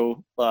 you're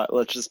chill, like,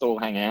 let's just all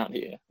hang out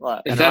here.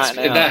 Like, if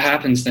that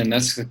happens, then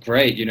that's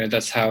great. You know,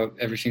 that's how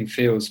everything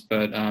feels.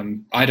 But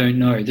I don't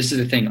know. This is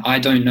the thing. I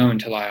don't know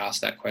until I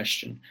ask that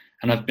question.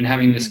 And I've been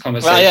having this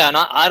conversation. Well, yeah, and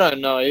I don't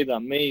know either.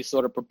 Me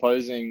sort of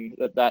proposing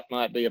that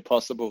might be a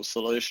possible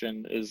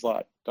solution is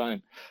like,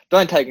 don't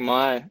take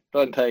my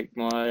word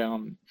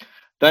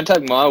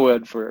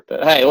for it.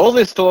 But hey, all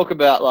this talk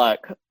about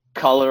like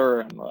color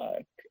and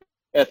like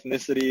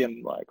ethnicity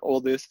and like all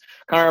this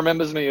kind of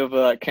remembers me of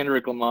a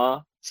Kendrick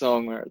Lamar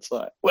song where it's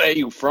like, where are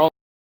you from?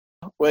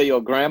 Where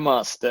your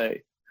grandma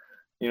stay?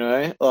 You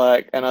know,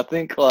 like, and I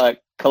think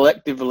like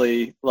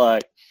collectively,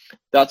 like,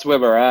 that's where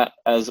we're at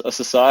as a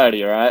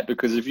society, right?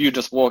 Because if you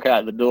just walk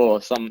out the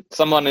door,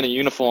 someone in a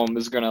uniform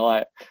is going to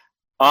like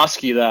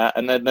ask you that,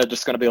 and then they're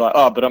just going to be like,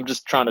 oh, but I'm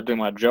just trying to do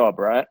my job,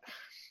 right?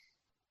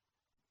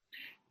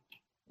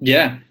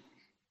 Yeah.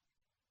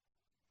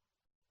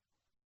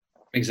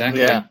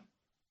 Exactly. Yeah.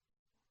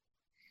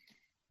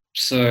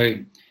 So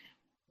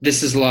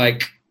this is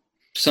like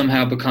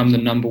somehow become the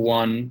number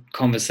one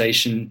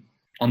conversation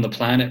on the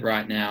planet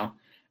right now.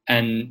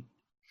 And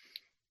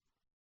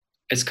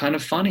it's kind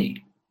of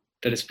funny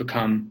that it's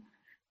become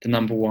the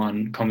number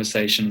one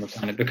conversation on the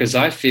planet, because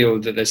I feel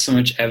that there's so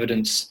much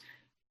evidence.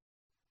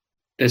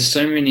 There's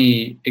so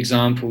many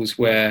examples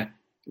where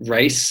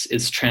race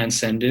is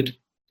transcended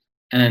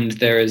and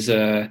there is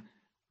a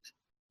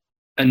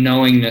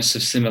knowingness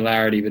of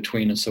similarity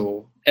between us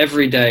all.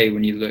 Every day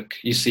when you look,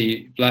 you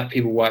see Black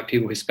people, white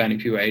people, Hispanic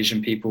people,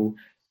 Asian people,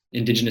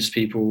 Indigenous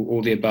people,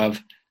 all the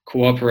above,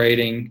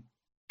 cooperating,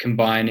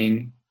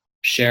 combining,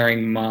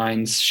 sharing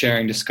minds,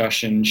 sharing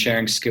discussion,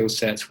 sharing skill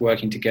sets,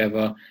 working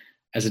together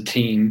as a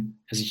team,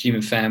 as a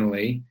human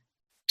family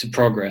to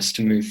progress,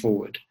 to move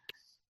forward.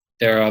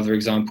 There are other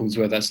examples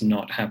where that's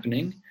not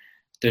happening.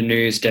 The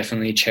news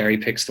definitely cherry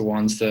picks the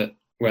ones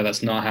where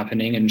that's not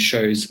happening and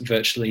shows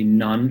virtually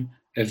none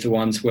of the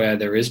ones where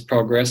there is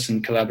progress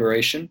and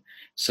collaboration.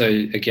 So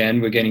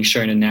again, we're getting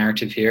shown a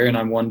narrative here, and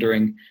I'm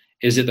wondering,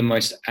 is it the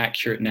most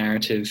accurate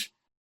narrative?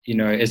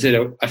 Is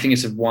it I think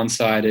it's a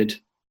one-sided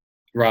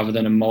rather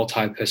than a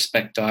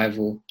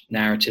multi-perspectival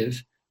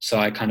narrative. So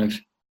I kind of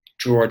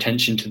draw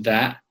attention to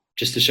that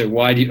just to show,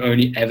 why do you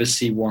only ever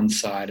see one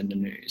side in the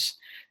news?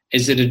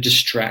 Is it a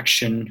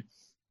distraction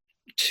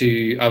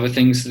to other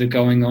things that are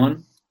going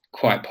on?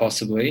 Quite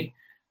possibly.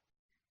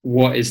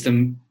 What is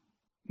the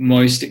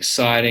most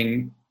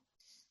exciting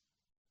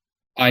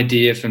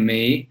idea for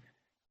me?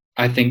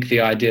 I think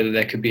the idea that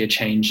there could be a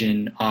change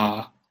in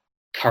our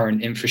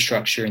current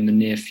infrastructure in the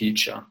near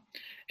future.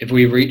 If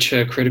we reach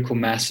a critical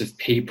mass of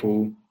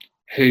people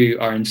who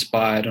are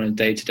inspired on a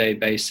day-to-day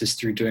basis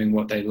through doing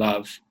what they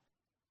love,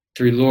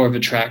 through law of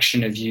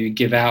attraction, if you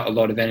give out a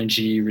lot of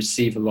energy, you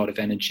receive a lot of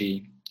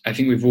energy. I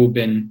think we've all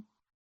been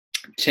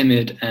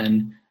timid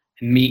and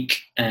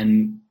meek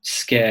and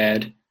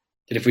scared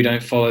that if we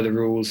don't follow the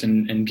rules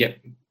and get,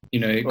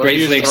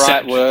 gratefully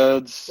accept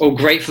words, or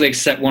gratefully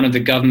accept one of the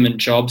government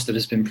jobs that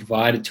has been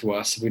provided to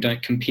us, if we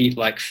don't compete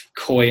like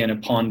koi in a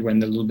pond when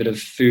the little bit of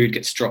food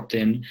gets dropped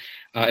in,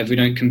 if we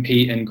don't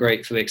compete and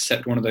gratefully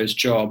accept one of those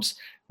jobs,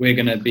 we're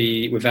going to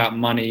be without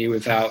money,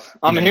 without.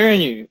 I'm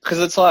hearing you, because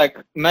it's like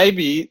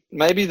maybe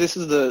this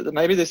is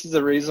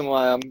the reason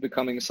why I'm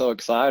becoming so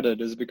excited,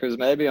 is because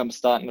maybe I'm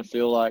starting to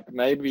feel like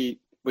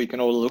maybe we can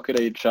all look at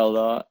each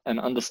other and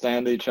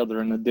understand each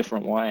other in a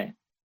different way.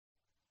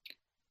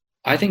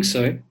 I think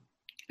so.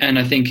 And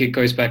I think it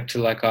goes back to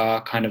like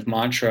our kind of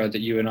mantra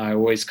that you and I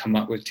always come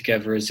up with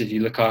together, is if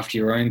you look after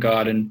your own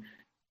garden,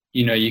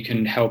 you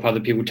can help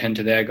other people tend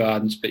to their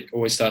gardens, but it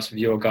always starts with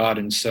your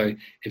garden. So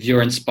if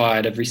you're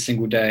inspired every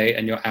single day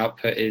and your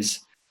output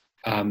is,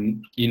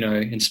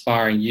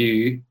 inspiring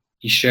you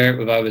share it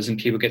with others, and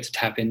people get to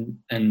tap in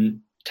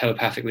and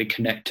telepathically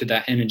connect to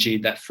that energy,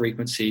 that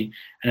frequency.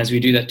 And as we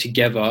do that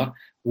together,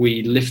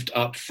 we lift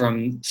up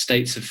from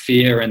states of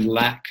fear and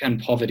lack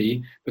and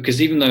poverty,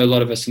 because even though a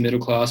lot of us are middle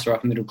class or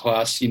upper middle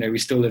class, we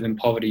still live in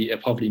poverty, a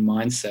poverty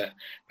mindset,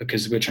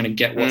 because we're trying to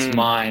get what's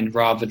mine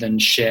rather than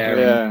share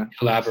and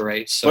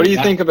collaborate. So what do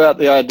you think about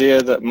the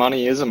idea that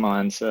money is a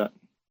mindset?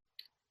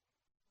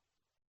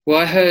 Well,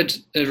 I heard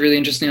a really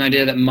interesting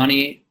idea that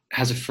money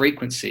has a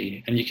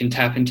frequency, and you can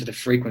tap into the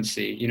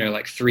frequency,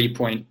 like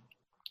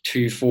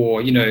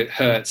 3.24,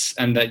 hertz,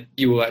 and that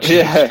you will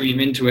actually stream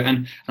into it.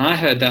 And I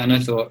heard that and I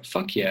thought,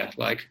 fuck yeah,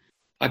 like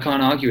I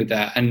can't argue with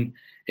that. And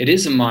it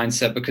is a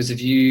mindset, because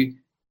if you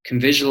can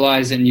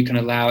visualize it and you can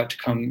allow it to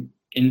come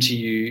into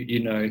you,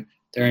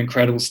 there are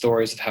incredible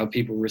stories of how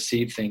people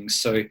receive things.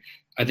 So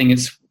I think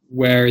it's,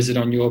 where is it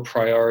on your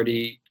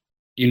priority?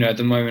 At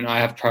the moment I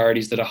have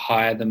priorities that are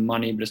higher than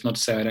money, but it's not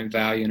to say I don't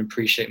value and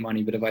appreciate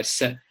money. But if I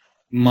set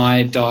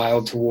my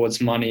dial towards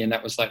money and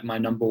that was like my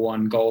number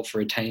one goal for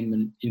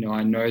attainment,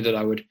 I know that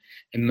I would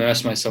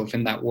immerse myself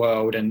in that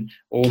world, and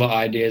all the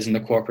ideas and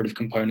the cooperative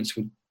components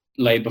would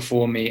lay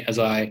before me as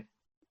I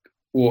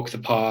walk the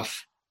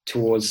path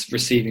towards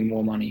receiving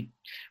more money.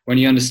 When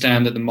you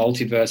understand that the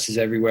multiverse is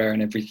everywhere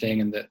and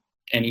everything, and that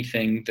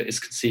anything that is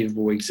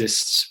conceivable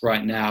exists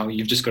right now,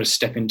 you've just got to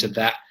step into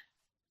that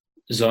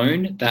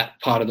zone, that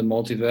part of the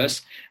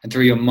multiverse, and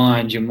through your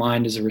mind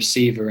is a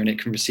receiver, and it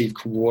can receive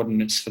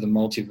coordinates for the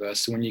multiverse.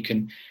 So when you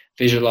can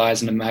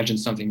visualize and imagine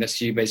something,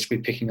 that's you basically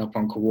picking up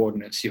on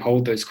coordinates. You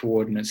hold those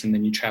coordinates and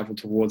then you travel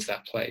towards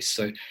that place.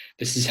 So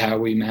this is how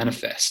we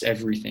manifest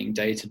everything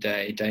day to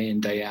day, day in,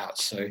 day out.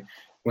 So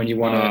when you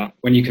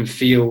when you can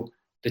feel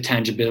the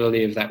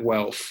tangibility of that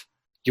wealth,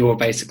 you're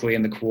basically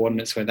in the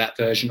coordinates where that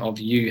version of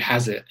you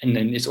has it, and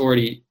then it's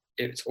already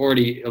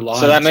alive.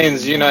 So that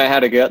means you know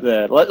how to get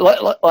there.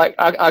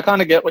 I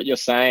kind of get what you're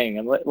saying,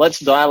 and let's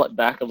dial it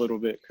back a little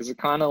bit, because it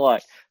kind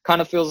of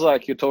feels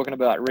like you're talking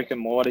about Rick and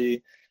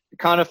Morty. It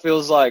kind of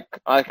feels like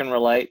I can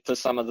relate to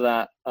some of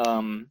that,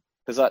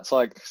 because that's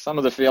like some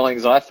of the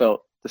feelings I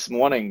felt this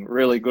morning.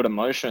 Really good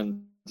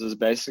emotions is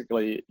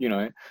basically,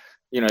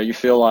 you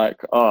feel like,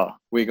 oh,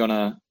 we're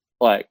gonna,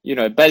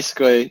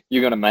 basically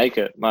you're gonna make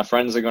it. My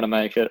friends are gonna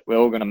make it. We're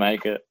all gonna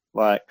make it.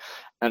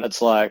 And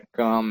it's like,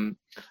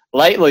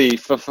 lately,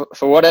 for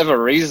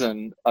whatever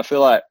reason, I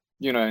feel like,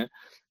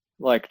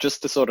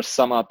 just to sort of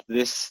sum up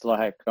this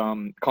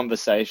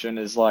conversation,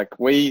 is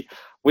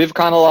we've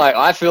kind of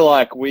I feel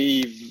like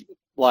we've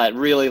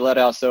really let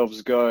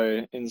ourselves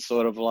go in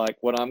sort of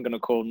what I'm going to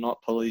call not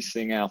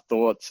policing our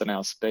thoughts and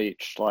our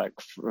speech.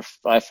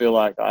 I feel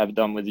like I've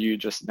done with you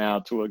just now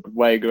to a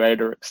way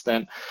greater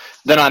extent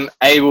than I'm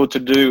able to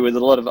do with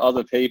a lot of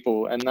other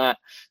people. And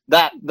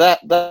that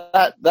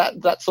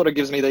sort of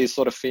gives me these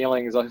sort of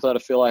feelings. I sort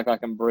of feel like I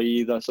can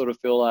breathe. I sort of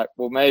feel like,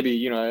 well,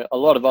 maybe, a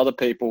lot of other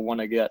people want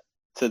to get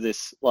to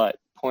this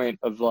point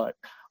of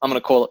I'm going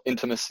to call it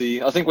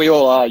intimacy. I think we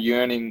all are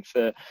yearning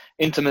for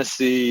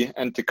intimacy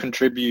and to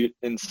contribute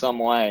in some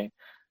way.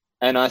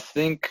 And I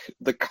think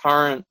the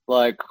current,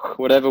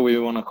 whatever we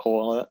want to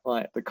call it,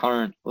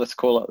 let's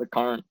call it the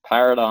current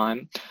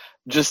paradigm,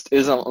 just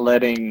isn't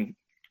letting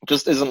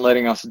just isn't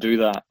letting us do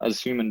that as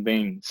human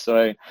beings.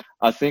 So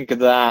I think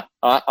that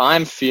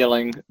I'm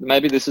feeling,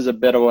 maybe this is a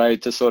better way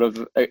to sort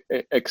of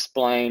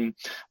explain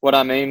what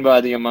I mean by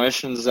the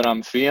emotions that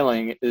I'm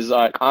feeling, is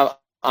like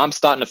I'm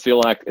starting to feel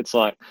like it's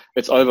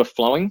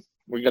overflowing.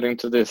 We're getting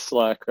to this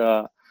like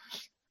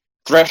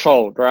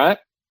threshold, right?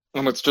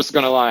 And it's just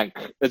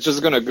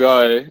gonna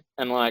go,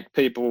 and like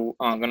people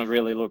aren't gonna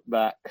really look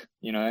back,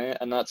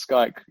 and that's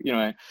like,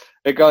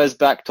 it goes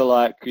back to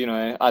like,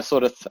 I'm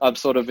sort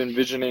of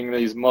envisioning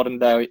these modern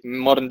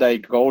day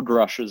gold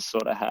rushes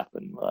sort of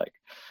happen, like,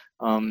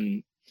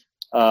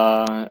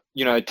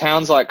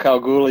 towns like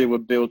Kalgoorlie were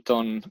built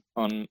on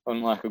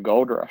like a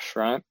gold rush,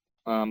 right?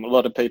 A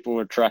lot of people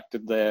were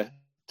attracted there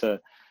to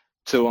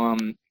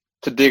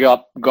dig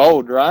up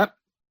gold, right?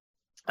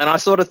 And I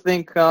sort of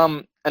think,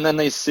 and then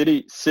the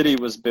city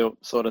was built,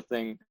 sort of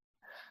thing,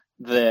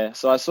 there.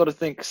 So I sort of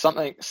think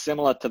something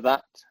similar to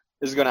that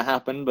is going to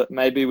happen, but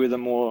maybe with a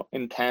more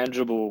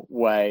intangible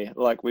way,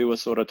 like we were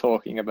sort of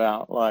talking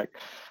about. Like,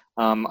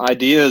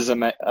 ideas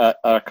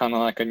are kind of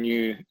like a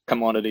new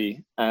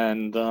commodity,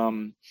 and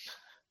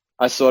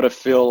I sort of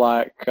feel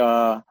like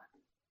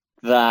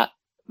that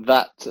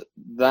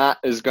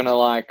is going to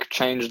like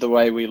change the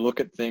way we look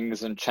at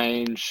things and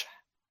change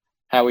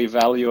how we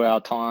value our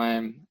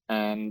time,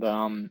 and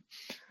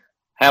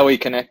how we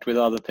connect with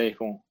other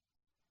people.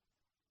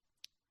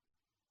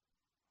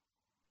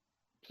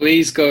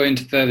 Please go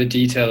into further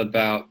detail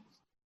about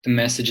the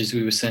messages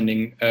we were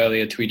sending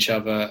earlier to each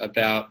other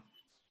about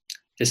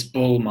this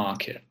bull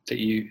market that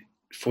you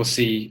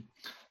foresee.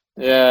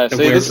 Yeah,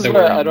 see, this is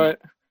where I don't.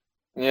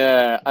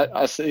 Yeah,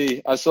 I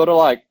see. I sort of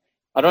like.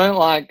 I don't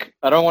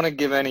want to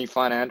give any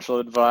financial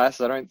advice.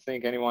 I don't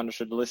think anyone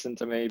should listen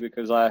to me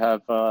because I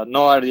have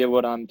no idea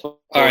what I'm talking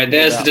about. All right,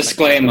 there's the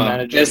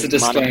disclaimer. There's the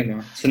disclaimer.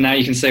 Money. So now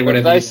you can say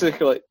whatever. But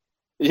basically,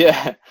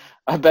 yeah,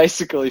 I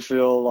basically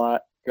feel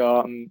like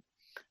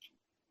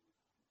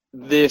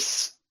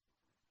this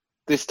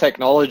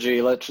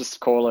technology, let's just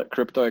call it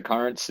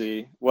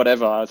cryptocurrency,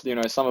 whatever,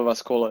 some of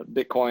us call it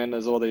Bitcoin.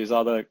 There's all these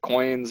other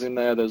coins in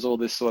there. There's all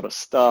this sort of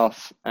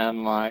stuff,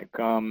 and like,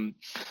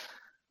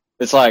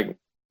 it's like,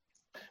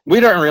 we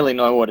don't really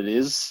know what it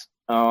is.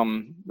 A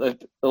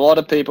lot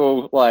of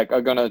people like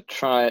are gonna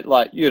try,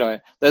 like,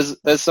 there's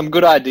some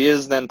good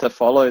ideas then to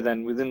follow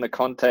then within the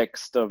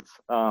context of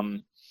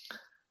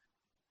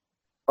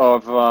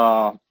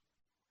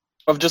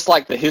just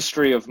like the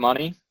history of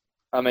money.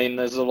 I mean,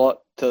 there's a lot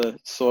to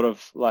sort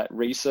of like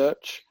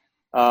research,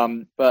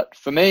 but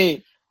for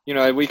me,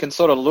 we can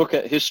sort of look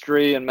at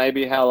history and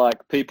maybe how like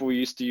people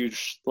used to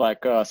use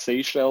like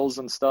seashells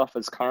and stuff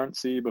as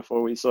currency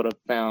before we sort of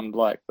found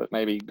like that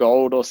maybe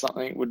gold or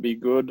something would be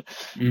good.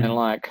 And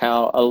like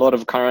how a lot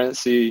of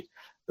currency,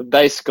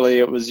 basically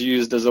it was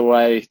used as a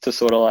way to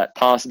sort of like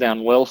pass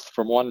down wealth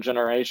from one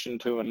generation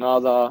to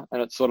another.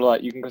 And it's sort of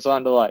like, you can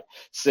kind of like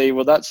see,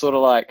 well, that's sort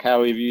of like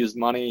how we've used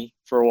money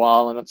for a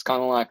while, and it's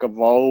kind of like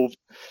evolved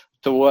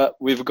to what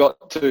we've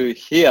got to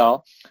here.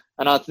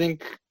 And I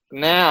think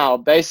now,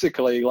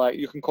 basically, like,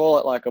 you can call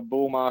it like a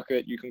bull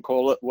market, you can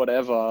call it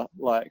whatever,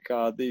 like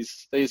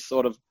these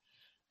sort of,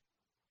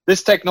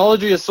 this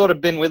technology has sort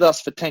of been with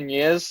us for 10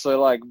 years. So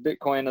like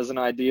Bitcoin as an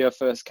idea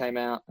first came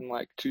out in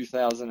like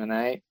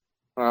 2008.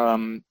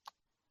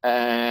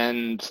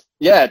 And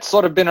yeah, it's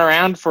sort of been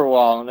around for a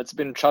while, and it's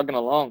been chugging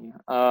along.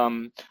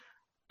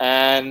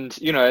 And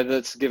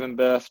that's given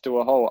birth to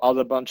a whole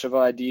other bunch of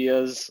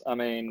ideas. I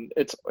mean,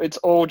 it's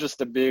all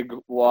just a big,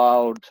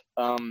 wild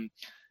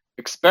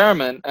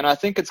experiment, and I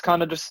think it's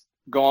kind of just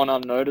gone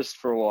unnoticed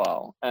for a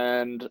while.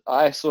 And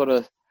I sort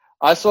of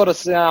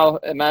now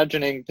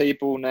imagining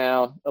people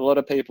now, a lot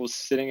of people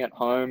sitting at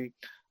home,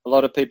 a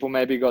lot of people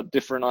maybe got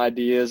different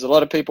ideas, a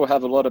lot of people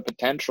have a lot of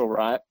potential,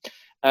 right?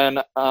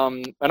 And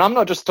I'm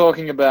not just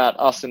talking about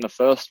us in the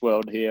first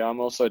world here, I'm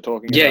also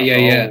talking about the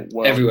whole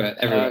world. Everywhere.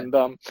 And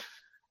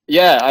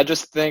yeah, I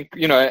just think,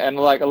 and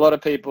like a lot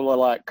of people are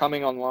like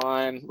coming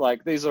online,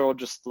 like these are all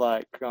just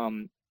like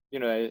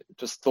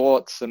just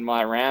thoughts and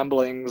my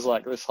ramblings,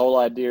 like this whole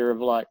idea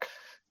of like,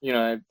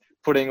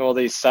 putting all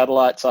these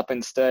satellites up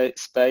in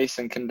space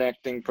and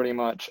connecting pretty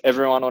much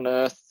everyone on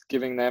Earth,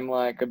 giving them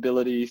like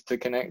abilities to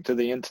connect to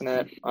the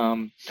internet.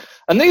 And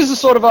these are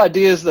sort of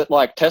ideas that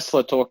like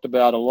Tesla talked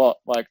about a lot,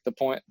 like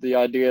the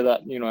idea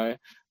that,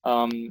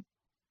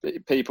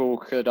 people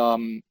could,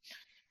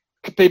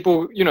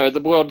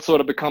 the world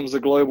sort of becomes a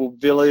global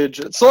village.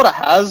 It sort of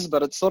has,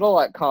 but it's sort of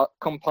like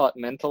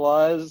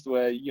compartmentalized,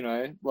 where,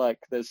 like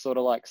there's sort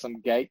of like some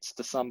gates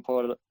to some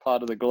part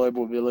of the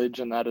global village,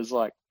 and that is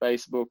like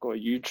Facebook or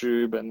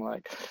YouTube, and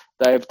like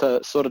they've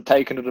sort of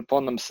taken it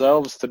upon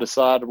themselves to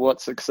decide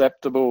what's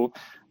acceptable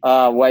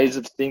ways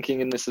of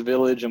thinking in this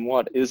village and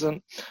what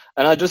isn't.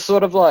 And I just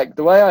sort of like,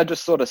 the way I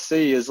just sort of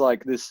see is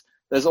like this,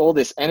 there's all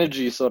this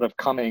energy sort of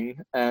coming,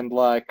 and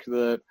like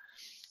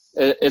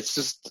it's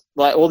just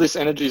like all this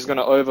energy is going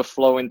to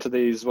overflow into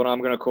these, what I'm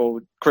going to call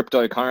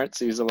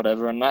cryptocurrencies or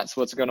whatever. And that's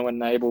what's going to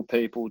enable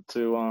people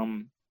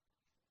to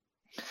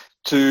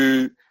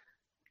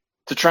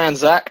to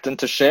transact and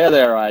to share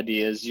their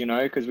ideas, you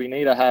know, because we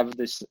need to have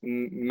this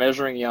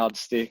measuring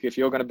yardstick. If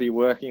you're going to be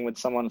working with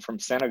someone from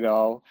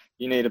Senegal,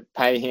 you need to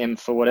pay him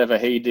for whatever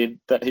he did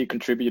that he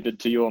contributed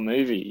to your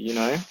movie, you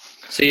know?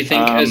 So you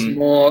think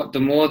the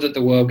more that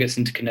the world gets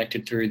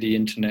interconnected through the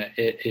internet,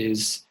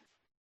 it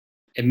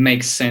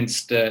makes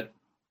sense that,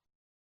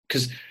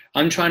 because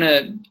I'm trying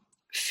to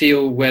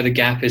feel where the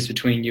gap is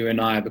between you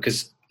and I,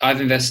 because I've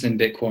invested in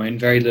Bitcoin,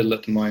 very little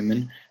at the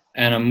moment,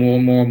 and I'm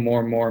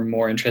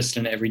more interested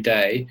in it every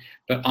day.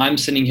 But I'm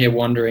sitting here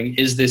wondering,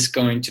 is this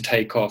going to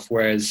take off?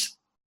 Whereas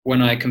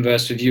when I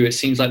converse with you, it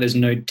seems like there's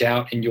no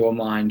doubt in your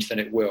mind that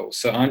it will.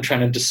 So I'm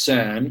trying to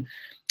discern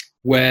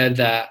where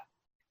that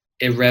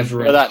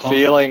irreverent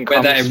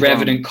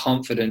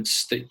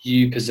confidence that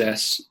you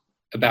possess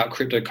about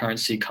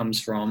cryptocurrency comes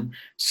from,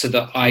 so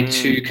that I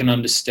too can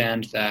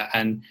understand that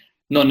and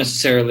not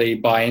necessarily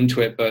buy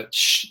into it, but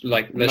this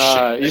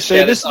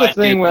is the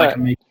thing where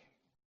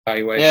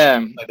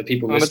evaluation, like the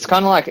people it's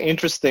kind of like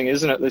interesting,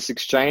 isn't it, this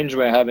exchange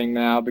we're having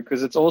now?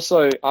 Because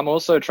I'm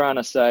also trying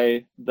to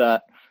say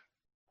that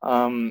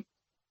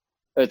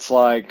it's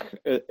like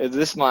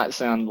this might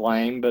sound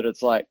lame, but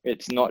it's like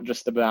it's not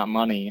just about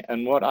money.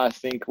 And what I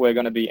think we're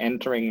going to be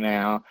entering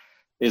now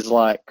is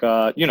like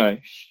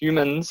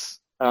humans.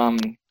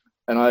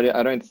 And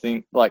I don't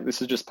think, like,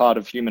 this is just part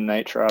of human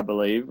nature. I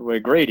believe we're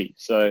greedy,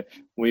 so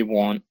we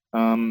want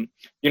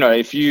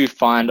if you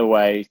find a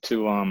way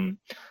to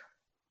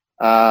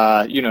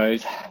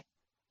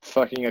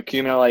fucking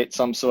accumulate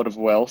some sort of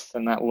wealth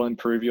and that will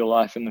improve your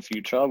life in the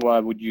future, why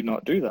would you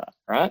not do that,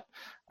 right?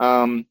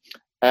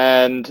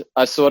 And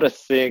I sort of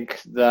think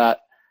that,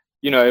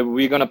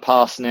 we're going to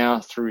pass now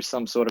through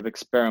some sort of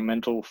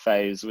experimental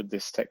phase with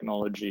this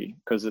technology,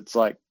 because it's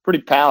like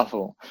pretty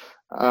powerful.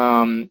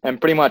 And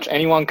pretty much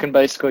anyone can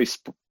basically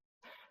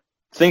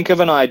think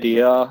of an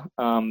idea.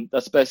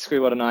 That's basically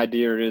what an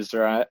idea is,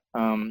 right?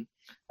 And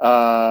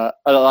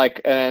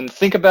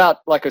think about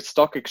like a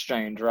stock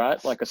exchange,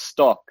 right? Like a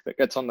stock that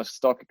gets on the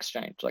stock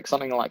exchange, like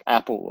something like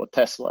Apple or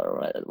Tesla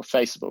or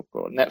Facebook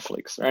or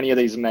Netflix or any of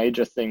these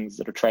major things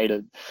that are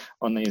traded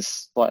on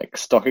these like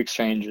stock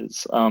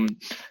exchanges.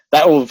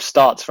 That all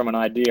starts from an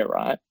idea,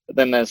 right? But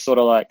then there's sort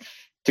of like,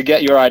 to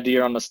get your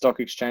idea on the stock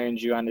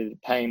exchange, you either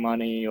pay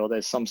money or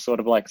there's some sort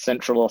of like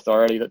central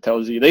authority that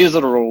tells you these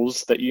are the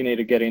rules that you need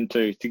to get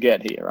into to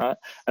get here, right?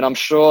 And I'm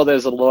sure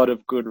there's a lot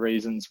of good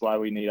reasons why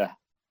we need to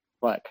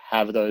like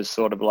have those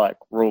sort of like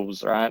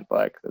rules, right?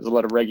 Like there's a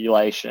lot of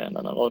regulation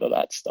and a lot of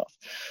that stuff.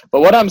 But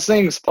what I'm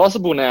seeing is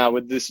possible now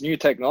with this new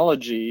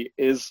technology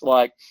is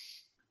like,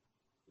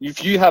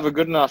 if you have a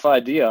good enough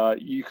idea,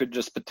 you could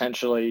just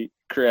potentially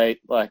create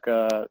like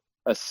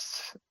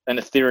an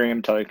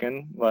Ethereum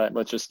token, like,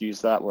 let's just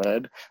use that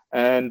word,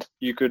 and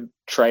you could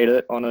trade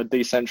it on a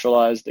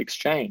decentralized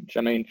exchange.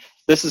 I mean,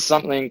 this is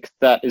something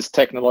that is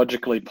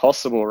technologically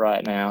possible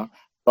right now,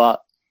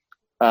 but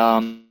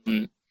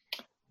it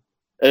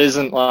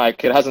isn't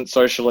like, it hasn't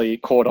socially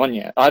caught on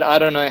yet. I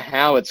don't know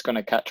how it's going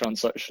to catch on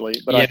socially,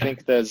 but I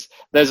think there's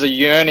a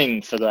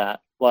yearning for that,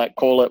 like,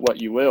 call it what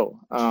you will.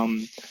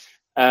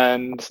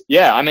 And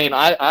yeah, I mean,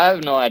 I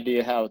have no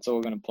idea how it's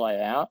all going to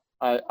play out.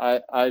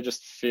 I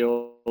just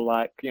feel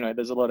like,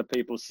 there's a lot of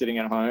people sitting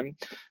at home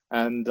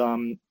and,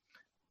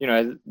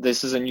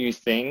 this is a new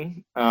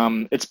thing.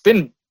 It's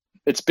been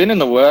in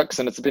the works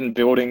and it's been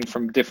building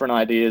from different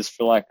ideas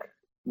for like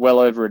well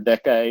over a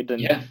decade.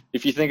 And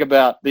if you think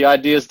about the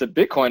ideas that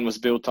Bitcoin was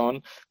built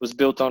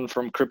on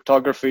from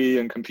cryptography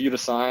and computer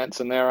science,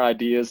 and their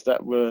ideas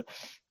that were,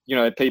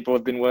 people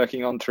have been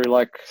working on through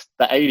like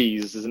the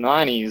 80s, the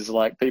 90s,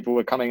 like people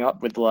were coming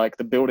up with like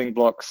the building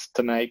blocks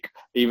to make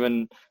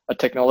even a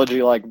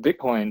technology like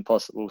Bitcoin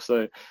possible.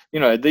 So,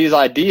 these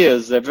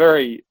ideas,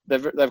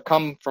 they've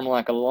come from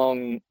like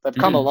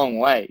come a long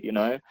way,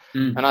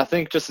 and I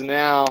think just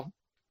now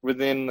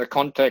within the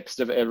context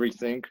of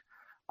everything,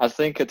 I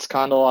think it's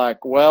kind of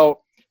like,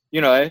 well,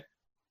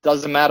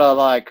 doesn't matter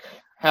like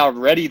how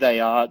ready they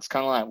are. It's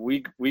kind of like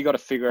we got to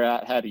figure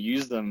out how to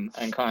use them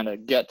and kind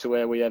of get to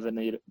where we ever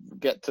need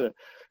to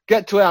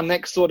get to our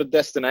next sort of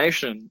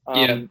destination.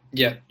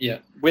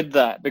 With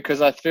that,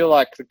 because I feel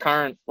like the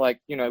current,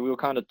 like, we were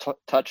kind of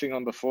touching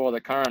on before,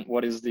 the current,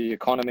 what is the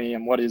economy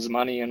and what is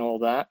money and all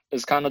that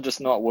is kind of just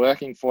not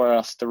working for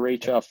us to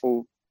reach our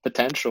full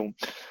potential.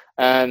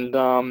 And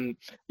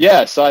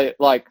so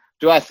like,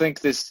 do I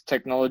think this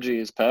technology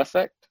is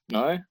perfect?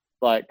 No.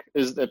 Like,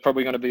 is there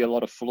probably going to be a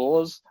lot of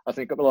flaws? I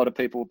think a lot of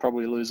people will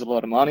probably lose a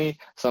lot of money.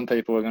 Some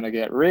people are going to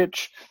get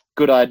rich,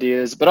 good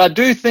ideas. But I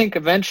do think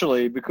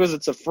eventually, because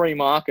it's a free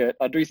market,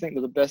 I do think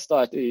that the best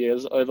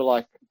ideas over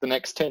like the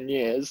next 10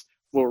 years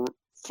will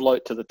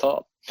float to the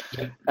top.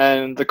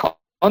 And the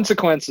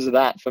consequences of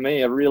that for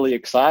me are really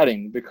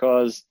exciting,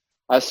 because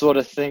I sort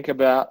of think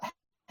about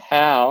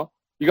how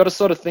you got to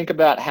sort of think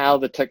about how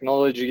the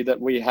technology that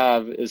we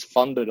have is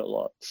funded a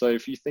lot. So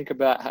if you think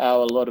about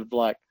how a lot of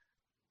like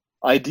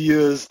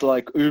ideas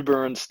like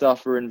Uber and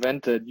stuff are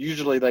invented,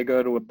 usually they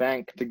go to a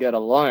bank to get a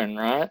loan,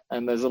 right?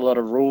 And there's a lot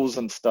of rules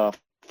and stuff.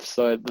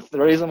 So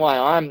the reason why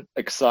I'm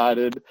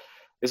excited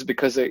is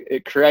because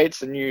it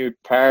creates a new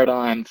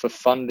paradigm for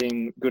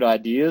funding good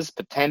ideas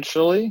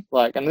potentially.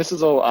 Like, and this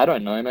is all, I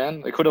don't know,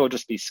 man. It could all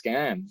just be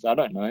scams. I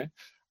don't know.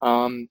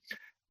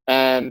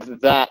 And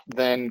that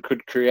then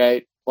could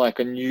create like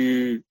a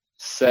new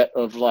set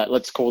of, like,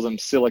 let's call them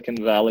Silicon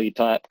Valley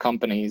type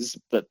companies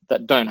that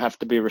don't have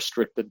to be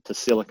restricted to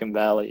Silicon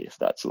Valley, if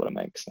that sort of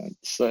makes sense.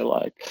 So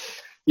like,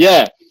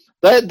 yeah,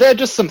 they're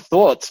just some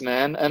thoughts,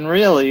 man. And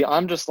really,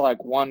 I'm just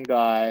like one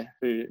guy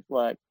who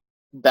like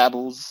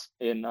dabbles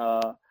in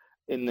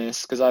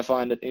this because I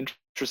find it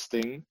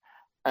interesting.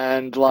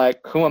 And like,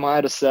 who am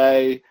I to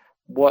say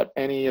what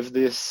any of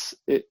this,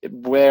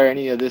 where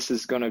any of this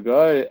is going to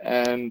go?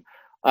 And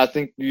I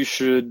think you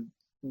should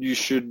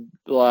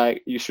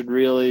really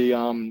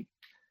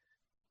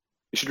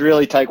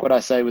take what I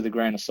say with a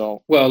grain of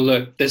salt. Well,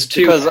 look, there's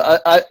two. Because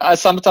I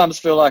sometimes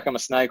feel like I'm a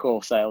snake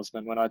oil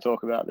salesman when I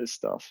talk about this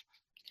stuff.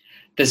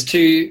 There's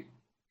two.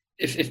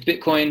 If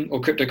Bitcoin or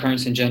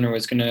cryptocurrency in general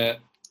is going to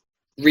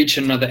reach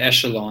another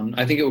echelon,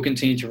 I think it will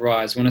continue to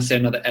rise. When I say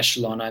another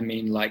echelon, I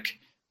mean like,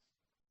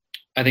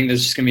 I think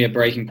there's just going to be a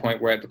breaking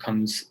point where it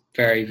becomes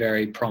very,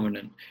 very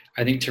prominent.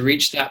 I think to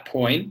reach that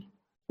point,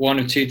 one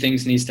of two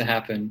things needs to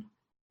happen.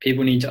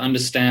 People need to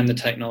understand the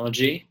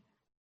technology,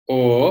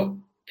 or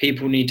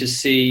people need to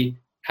see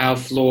how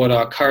flawed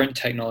our current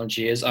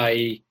technology is,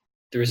 i.e.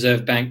 the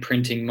Reserve Bank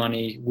printing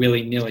money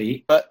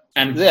willy-nilly,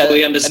 and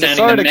fully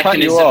understanding the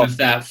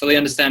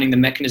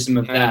mechanism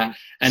of that,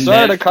 and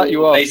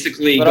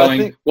basically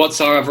going,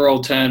 what's our other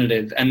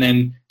alternative? And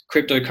then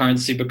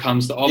cryptocurrency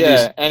becomes the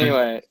obvious. Yeah,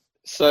 anyway,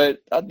 so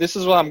this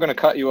is why I'm going to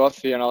cut you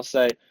off here, and I'll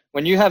say,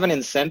 when you have an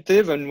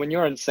incentive, and when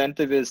your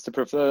incentive is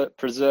to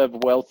preserve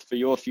wealth for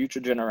your future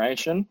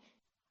generation,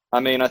 I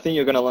mean, I think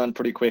you're going to learn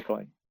pretty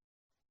quickly.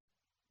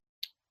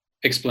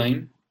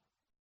 Explain.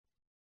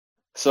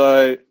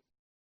 So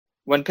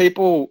when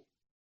people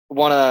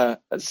want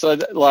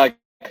to, like,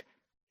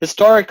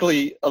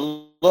 historically, a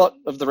lot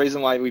of the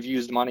reason why we've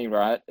used money,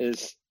 right,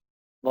 is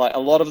like a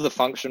lot of the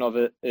function of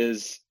it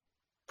is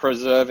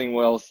preserving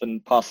wealth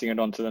and passing it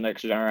on to the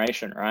next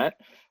generation, right?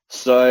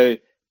 So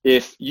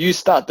if you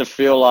start to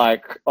feel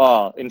like,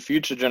 oh, in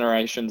future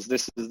generations,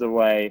 this is the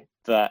way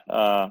that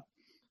the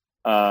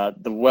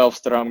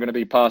wealth that I'm going to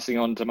be passing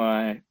on to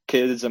my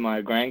kids and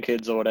my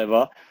grandkids or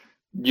whatever,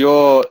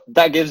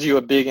 that gives you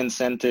a big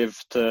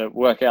incentive to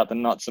work out the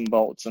nuts and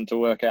bolts and to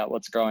work out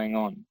what's going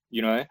on.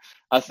 You know,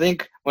 I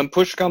think when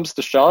push comes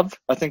to shove,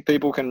 I think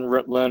people can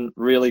learn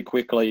really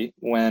quickly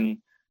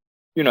when,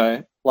 you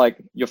know,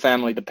 like your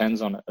family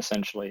depends on it,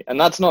 essentially. And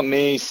that's not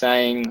me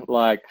saying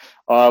like,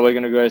 oh, we're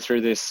going to go through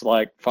this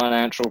like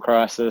financial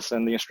crisis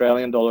and the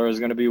Australian dollar is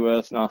going to be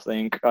worth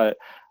nothing.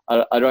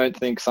 I don't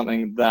think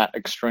something that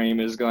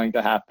extreme is going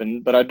to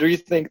happen, but I do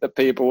think that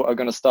people are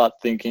going to start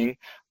thinking,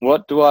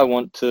 what do I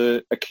want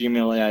to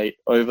accumulate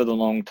over the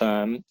long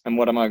term, and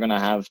what am I going to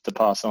have to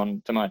pass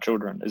on to my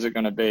children? Is it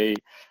going to be,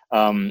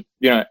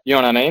 you know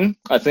what I mean?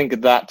 I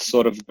think that's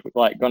sort of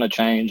like going to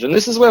change, and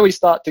this is where we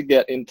start to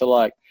get into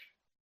like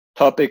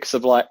topics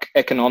of like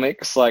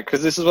economics, like,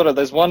 because this is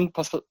there's one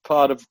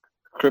part of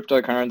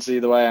cryptocurrency,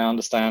 the way I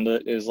understand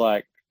it, is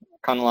like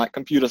kind of like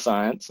computer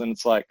science, and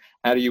it's like,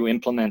 how do you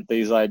implement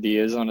these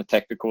ideas on a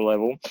technical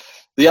level?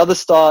 The other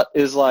start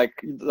is like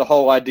the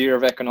whole idea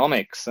of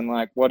economics and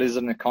like what is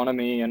an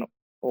economy and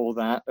all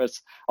that.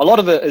 It's a lot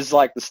of it is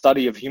like the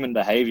study of human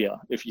behavior,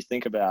 if you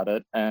think about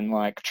it, and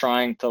like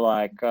trying to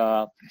like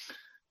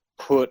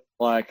put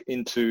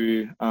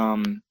into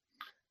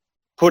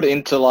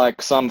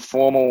like some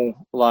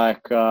formal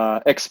like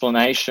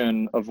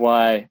explanation of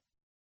why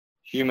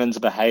humans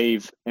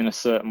behave in a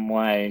certain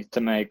way to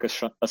make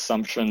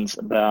assumptions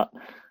about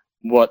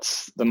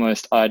what's the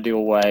most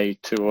ideal way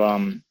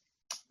to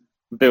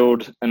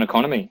build an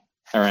economy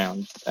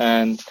around.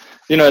 And,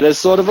 you know, there's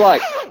sort of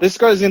like, this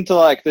goes into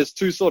like, there's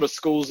two sort of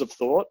schools of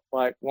thought.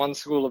 Like one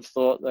school of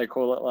thought, they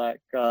call it like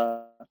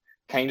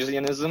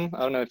Keynesianism. I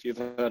don't know if you've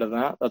heard of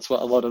that. That's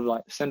what a lot of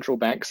like central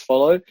banks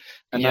follow.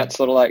 And that's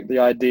sort of like the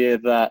idea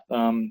that,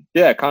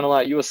 yeah, kind of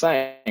like you were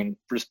saying,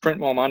 just print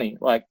more money.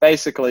 Like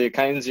basically a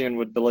Keynesian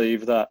would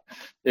believe that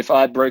if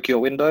I broke your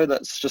window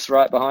that's just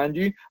right behind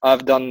you,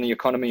 I've done the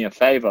economy a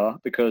favor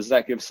because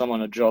that gives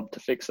someone a job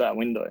to fix that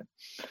window.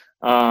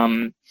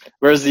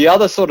 Whereas the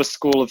other sort of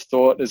school of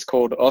thought is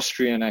called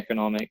Austrian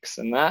economics,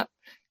 and that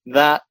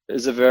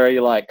is a very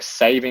like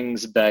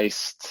savings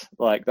based,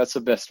 like that's the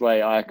best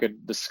way I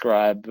could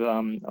describe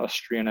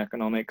Austrian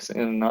economics in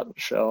a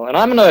nutshell. And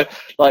I'm gonna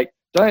like,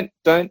 don't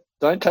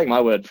take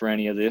my word for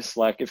any of this.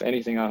 Like if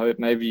anything, I hope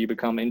maybe you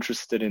become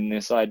interested in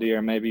this idea,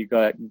 and maybe you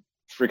go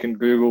freaking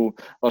Google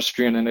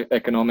Austrian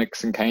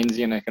economics and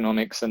Keynesian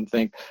economics and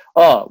think,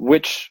 oh,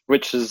 which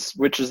is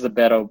the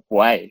better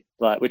way?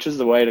 Like which is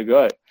the way to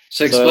go?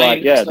 So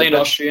explain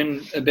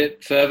Austrian a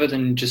bit further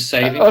than just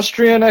saving.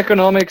 Austrian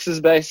economics is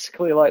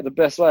basically like, the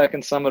best way I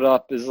can sum it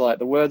up is like,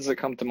 the words that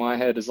come to my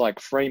head is like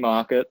free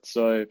market.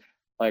 So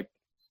like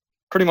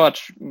pretty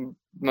much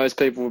most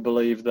people would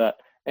believe that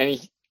any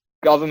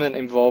government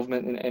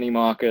involvement in any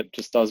market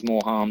just does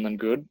more harm than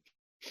good.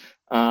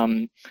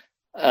 Like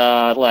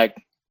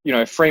you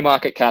know, free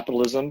market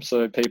capitalism.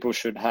 So people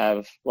should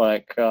have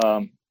like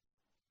the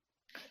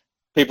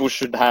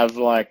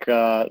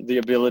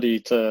ability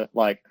to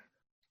like,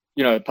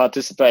 you know,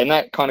 participate, and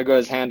that kind of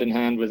goes hand in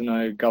hand with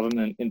no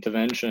government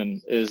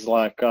intervention. Is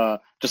like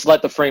just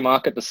let the free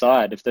market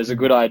decide. If there's a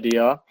good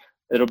idea,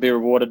 it'll be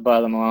rewarded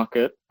by the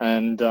market,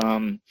 and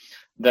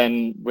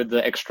then with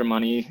the extra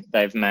money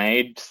they've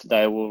made,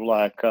 they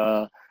will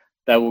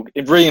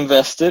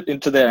reinvest it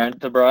into their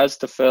enterprise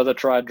to further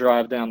try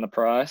drive down the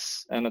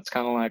price, and it's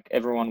kind of like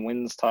everyone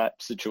wins type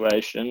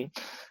situation.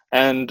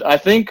 And I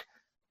think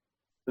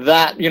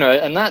that, you know,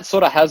 and that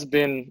sort of has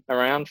been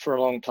around for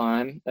a long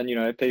time, and you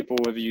know, people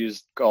have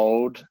used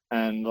gold,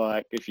 and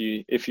like if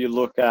you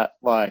look at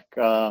like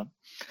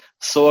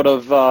sort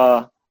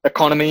of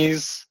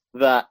economies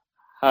that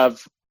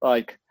have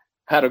like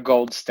had a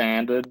gold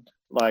standard,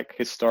 like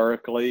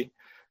historically,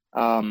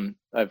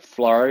 have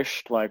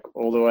flourished like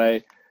all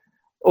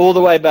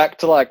the way back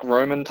to like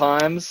Roman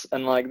times.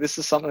 And like this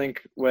is something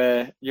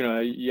where, you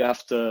know, you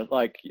have to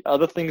like,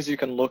 other things you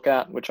can look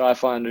at which I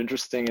find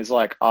interesting is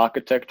like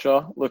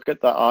architecture. Look at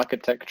the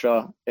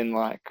architecture in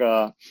like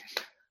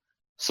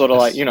sort of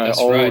like, you know,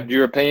 old right.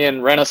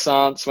 European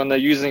Renaissance. When they're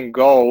using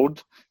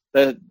gold,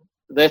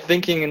 they're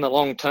thinking in the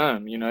long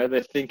term, you know.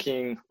 They're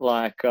thinking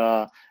like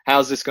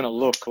how's this going to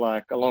look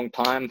like a long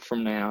time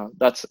from now.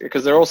 That's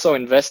because they're also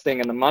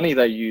investing, and the money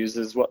they use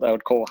is what they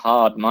would call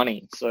hard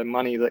money, so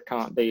money that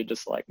can't be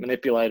just like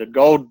manipulated.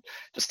 Gold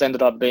just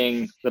ended up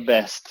being the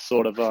best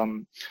sort of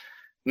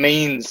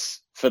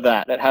means for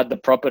that. It had the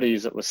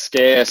properties, it was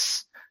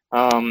scarce,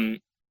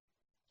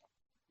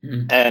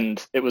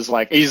 and it was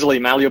like easily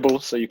malleable,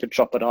 so you could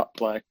chop it up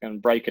like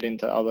and break it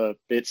into other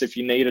bits if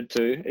you needed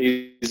to,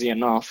 easy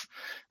enough.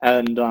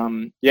 And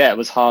yeah, it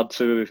was hard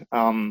to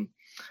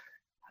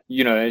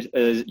you know,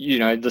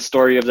 the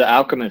story of the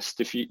alchemist.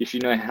 If you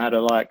know how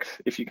to like,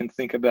 if you can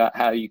think about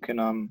how you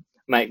can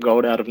make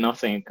gold out of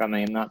nothing, I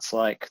mean, that's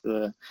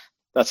the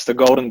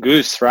golden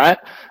goose, right?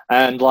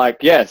 And like,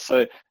 yeah,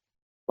 so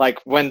like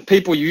when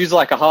people use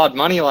like a hard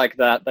money like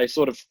that, they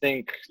sort of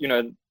think, you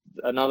know,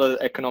 another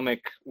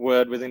economic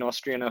word within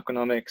Austrian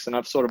economics, and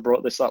I've sort of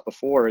brought this up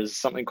before, is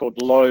something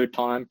called low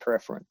time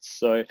preference.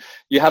 So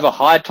you have a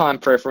high time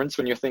preference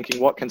when you're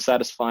thinking, what can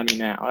satisfy me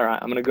now? All right,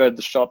 I'm going to go to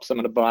the shops, I'm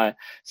going to buy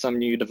some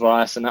new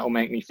device, and that will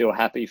make me feel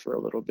happy for a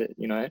little bit,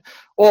 you know.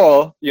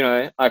 Or, you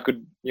know, I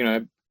could, you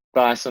know,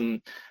 buy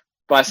some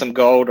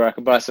gold, or I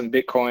could buy some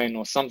Bitcoin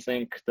or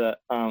something that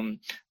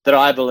that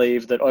I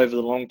believe that over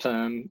the long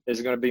term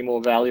is going to be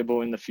more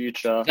valuable in the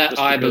future. That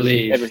I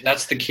believe.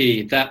 That's the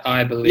key. That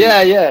I believe.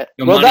 Yeah, yeah.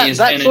 Your well, money is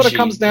that energy. Sort of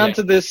comes down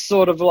to this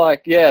sort of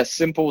like, yeah,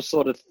 simple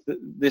sort of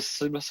this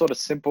sort of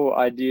simple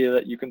idea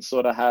that you can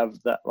sort of have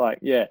that like,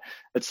 yeah,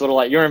 it's sort of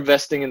like you're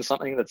investing in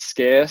something that's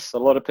scarce. A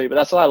lot of people.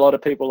 That's why a lot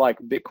of people like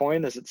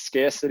Bitcoin, is its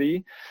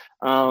scarcity,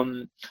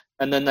 and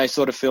then they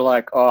sort of feel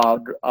like,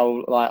 oh,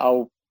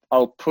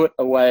 I'll put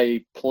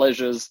away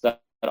pleasures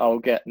that I'll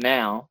get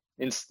now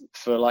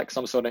for like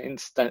some sort of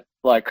instant,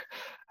 like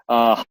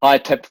high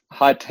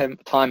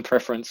time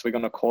preference, we're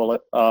going to call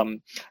it,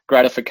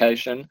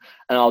 gratification,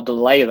 and I'll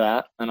delay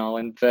that and I'll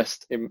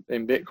invest in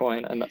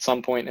Bitcoin, and at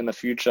some point in the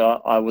future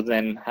I will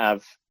then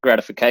have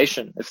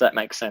gratification, if that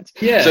makes sense.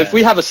 Yeah. So if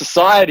we have a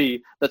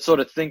society that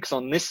sort of thinks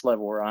on this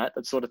level, right,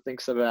 that sort of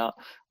thinks about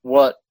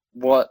what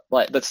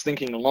like, that's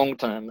thinking long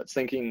term, that's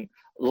thinking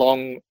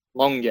long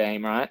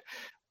game, right,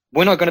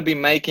 we're not going to be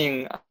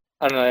making,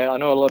 I don't know, I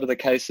know a lot of the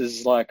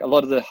cases, like a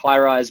lot of the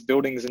high-rise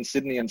buildings in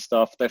Sydney and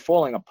stuff, they're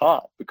falling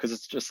apart because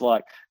it's just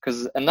like,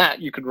 and that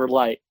you could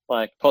relate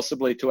like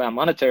possibly to our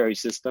monetary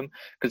system,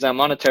 because our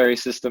monetary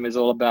system is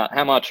all about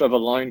how much of a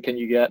loan can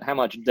you get, how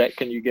much debt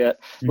can you get,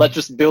 let's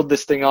just build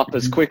this thing up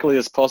as quickly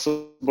as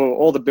possible.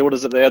 All the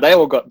builders are there, they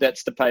all got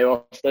debts to pay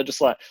off, they're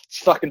just like, let's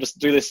fucking just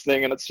do this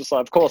thing. And it's just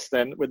like, of course,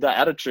 then with that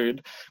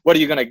attitude, what are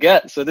you going to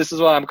get? So this is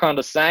why I'm kind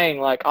of saying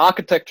like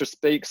architecture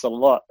speaks a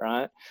lot,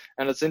 right?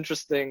 And it's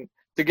interesting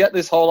to get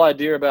this whole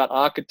idea about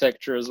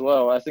architecture as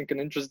well. I think an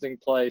interesting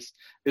place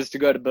is to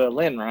go to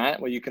Berlin, right,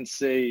 where you can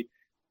see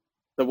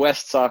the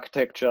West's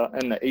architecture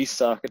and the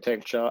East's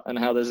architecture, and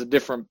how there's a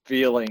different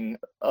feeling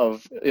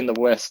of in the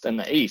West and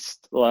the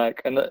East.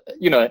 Like, and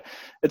you know,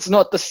 it's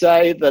not to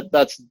say that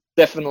that's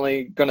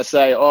definitely going to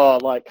say, oh,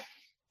 like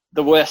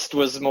the West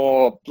was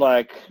more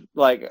like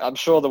I'm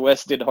sure the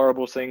West did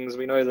horrible things.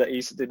 We know the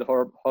East did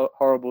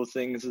horrible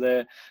things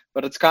there,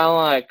 but it's kind of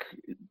like,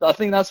 I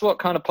think that's what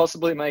kind of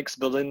possibly makes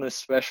Berlin this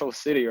special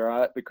city,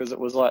 right? Because it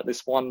was like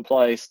this one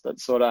place that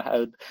sort of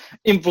had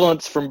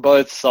influence from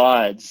both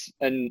sides.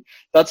 And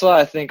that's why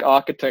I think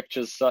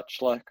architecture is such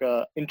like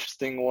a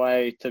interesting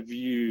way to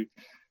view.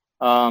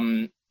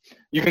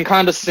 You can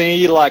kind of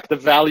see like the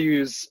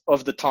values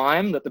of the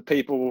time that the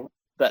people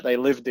that they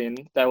lived in,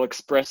 they'll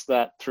express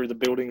that through the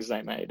buildings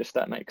they made, if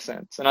that makes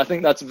sense. And I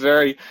think that's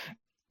very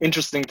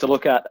interesting to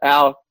look at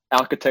our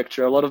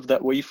architecture. A lot of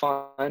that we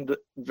find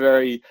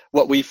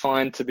what we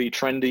find to be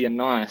trendy and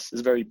nice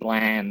is very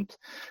bland,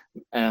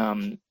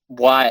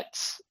 white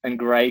and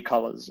gray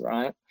colors,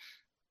 right?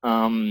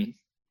 And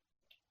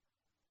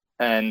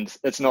and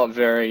it's not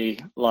very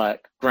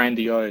like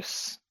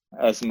grandiose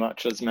as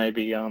much as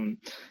maybe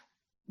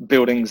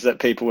buildings that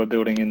people were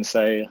building in,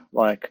 say,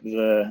 like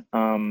the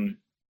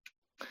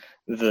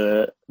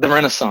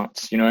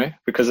Renaissance, you know,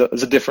 because it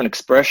was a different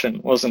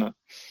expression, wasn't it?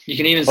 You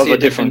can even Of see a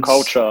different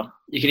culture.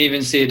 You can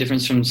even see a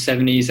difference from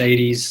 70s,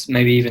 80s,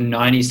 maybe even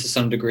 90s to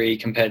some degree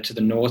compared to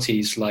the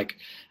noughties. Like,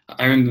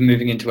 I remember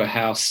moving into a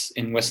house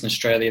in Western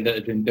Australia that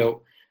had been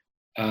built.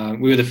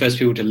 We were the first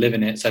people to live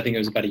in it, so I think it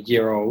was about a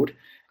year old,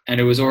 and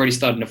it was already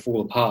starting to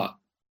fall apart.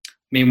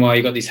 Meanwhile,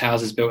 you got these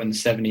houses built in the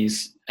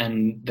 70s,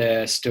 and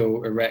they're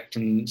still erect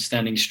and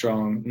standing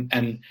strong.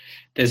 And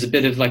there's a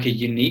bit of like a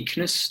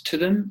uniqueness to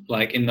them,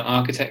 like in the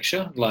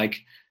architecture.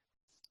 Like,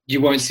 you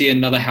won't see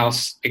another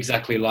house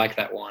exactly like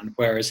that one.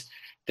 Whereas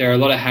there are a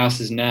lot of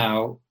houses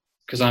now,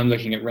 because I'm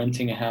looking at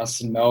renting a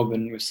house in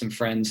Melbourne with some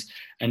friends,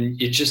 and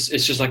it's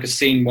just like a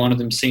scene, one of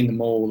them seen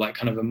them all, like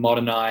kind of a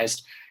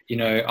modernized, you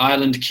know,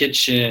 island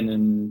kitchen,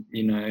 and,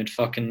 you know,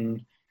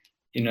 fucking,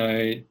 you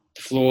know,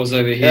 the floors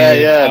over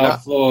here,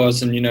 tiled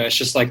floors, and, you know, it's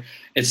just like,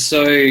 it's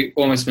so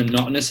almost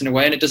monotonous in a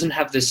way, and it doesn't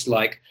have this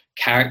like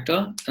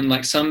character. And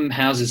like some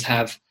houses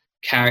have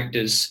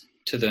characters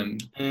to them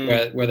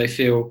where they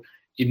feel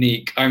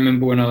unique. I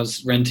remember when I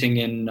was renting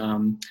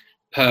in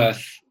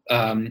Perth,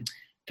 there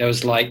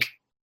was like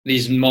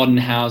these modern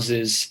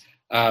houses,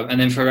 and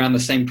then for around the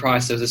same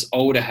price there was this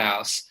older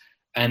house,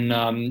 and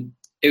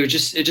it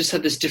just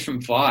had this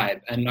different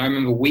vibe. And I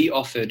remember we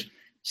offered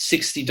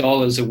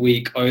 $60 a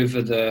week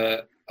over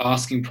the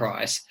asking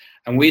price,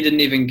 and we didn't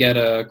even get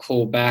a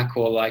call back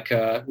or like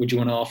would you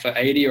want to offer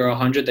 80 or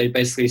 100? They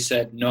basically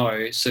said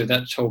no. So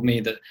that told me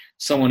that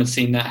someone had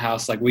seen that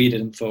house like we did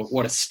and thought,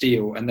 what a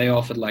steal, and they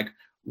offered like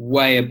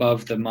way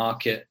above the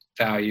market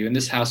value. And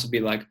this house would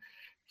be like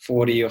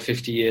 40 or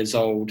 50 years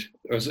old.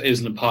 It was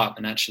an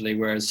apartment actually,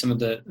 whereas some of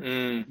the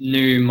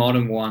new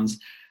modern ones,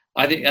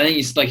 I think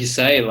it's like you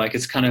say, like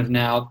it's kind of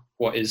now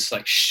what is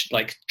like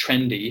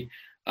trendy,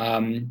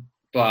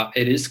 but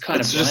it is kind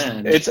of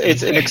bland. It's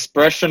an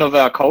expression of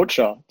our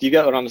culture. Do you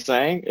get what I'm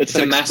saying? It's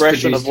an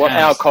expression of what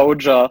our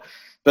culture,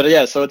 but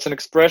yeah, so it's an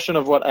expression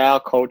of what our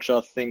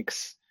culture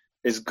thinks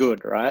is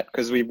good, right?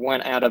 Because we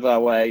went out of our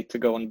way to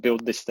go and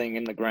build this thing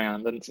in the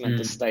ground, and it's meant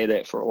to stay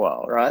there for a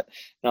while, right?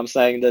 And I'm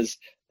saying that's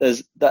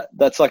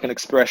like an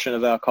expression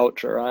of our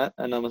culture, right?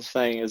 And I'm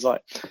saying is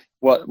like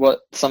what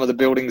some of the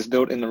buildings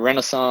built in the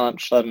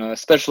Renaissance, I don't know,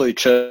 especially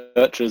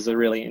churches, are a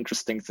really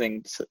interesting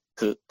thing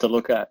to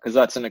look at, because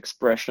that's an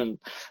expression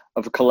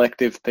of a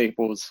collective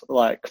people's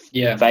like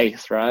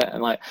faith, right?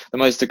 And like the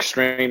most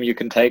extreme you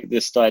can take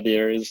this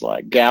idea is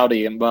like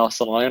Gaudi in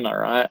Barcelona,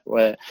 right?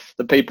 Where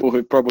the people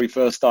who probably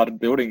first started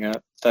building it,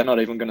 they're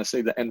not even going to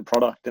see the end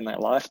product in their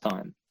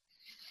lifetime.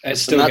 And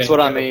that's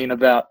what I mean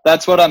about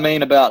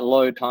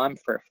low time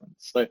preference.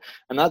 So,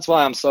 and that's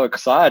why I'm so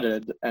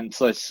excited and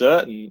so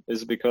certain,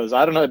 is because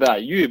I don't know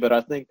about you, but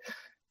I think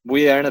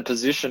we are in a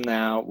position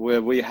now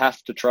where we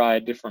have to try a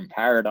different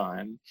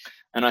paradigm.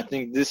 And I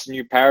think this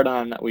new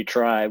paradigm that we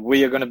try,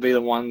 we are going to be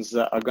the ones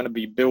that are going to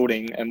be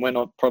building, and we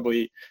might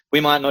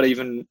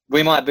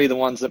be the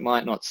ones that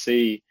might not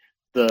see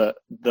the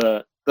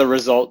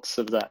results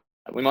of that.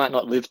 We might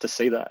not live to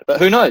see that, but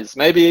who knows?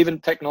 Maybe even the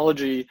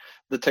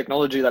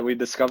technology that we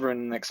discover in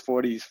the next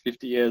 40,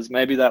 50 years,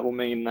 maybe that will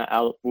mean that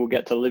we'll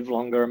get to live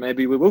longer, and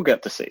maybe we will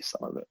get to see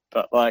some of it.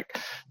 But like,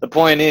 the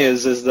point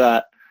is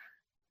that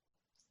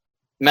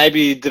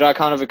maybe, did I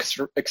kind of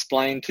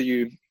explain to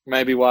you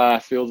maybe why I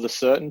feel the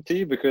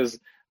certainty? Because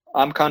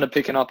I'm kind of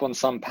picking up on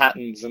some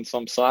patterns and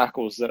some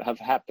cycles that have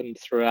happened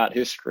throughout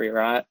history,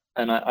 right?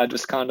 And I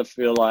just kind of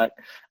feel like,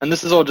 and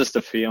this is all just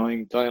a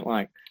feeling, don't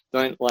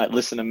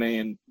listen to me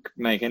and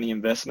make any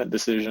investment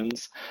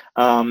decisions,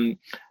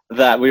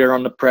 that we are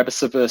on the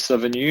precipice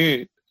of a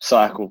new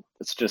cycle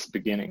that's just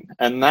beginning.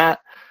 And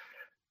that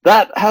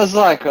has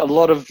like a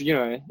lot of, you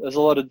know, there's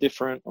a lot of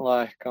different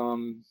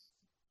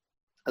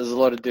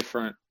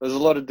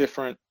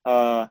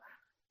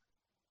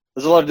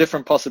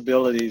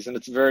possibilities, and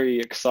it's very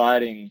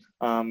exciting.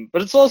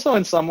 But it's also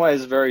in some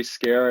ways very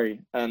scary.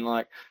 And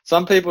like,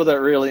 some people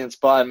that really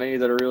inspire me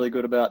that are really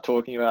good about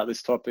talking about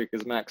this topic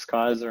is Max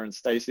Kaiser and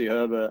Stacy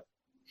Herbert.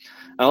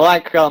 And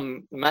like,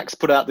 Max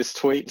put out this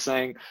tweet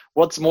saying,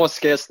 what's more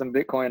scarce than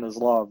Bitcoin is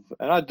love.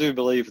 And I do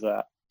believe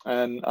that.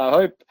 And I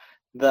hope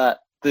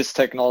that this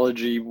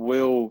technology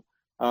will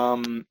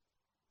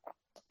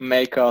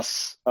make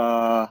us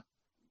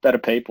better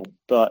people.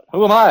 But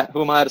who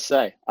am I to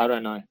say? I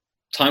don't know.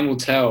 Time will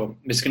tell.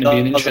 It's going to be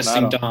an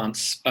interesting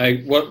dance.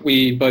 What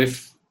we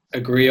both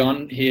agree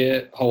on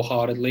here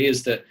wholeheartedly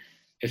is that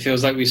it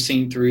feels like we've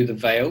seen through the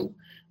veil,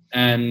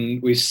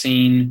 and we've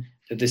seen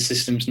that this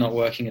system's not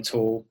working at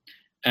all.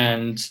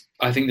 And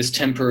I think this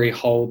temporary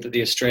hold that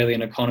the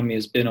Australian economy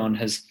has been on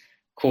has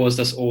caused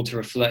us all to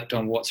reflect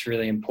on what's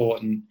really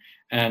important.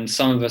 And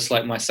some of us,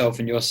 like myself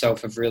and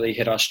yourself, have really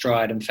hit our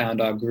stride and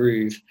found our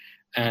groove.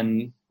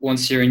 And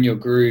once you're in your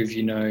groove,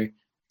 you know,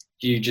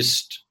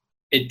 there's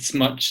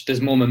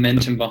more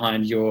momentum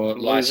behind your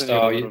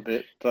lifestyle. A little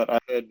bit, but I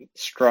heard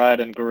stride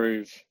and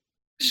groove.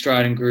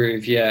 Stride and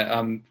groove,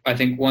 yeah. I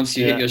think once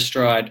you hit your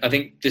stride, I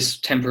think this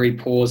temporary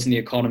pause in the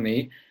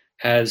economy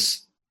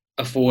has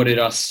afforded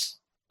us,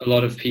 a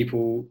lot of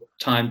people,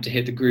 time to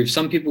hit the groove.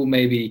 Some people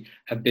maybe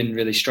have been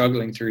really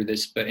struggling through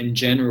this, but in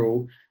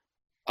general,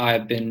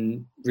 I've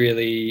been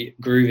really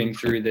grooving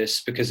through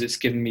this because it's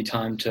given me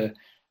time to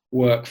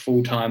work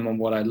full time on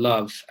what I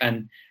love.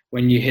 And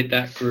when you hit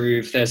that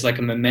groove, there's like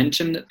a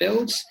momentum that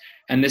builds.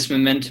 And this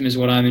momentum is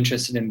what I'm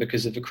interested in,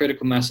 because if a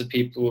critical mass of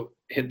people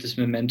hit this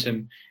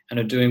momentum and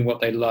are doing what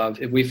they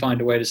love, if we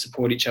find a way to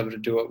support each other to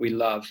do what we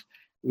love,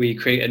 we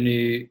create a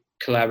new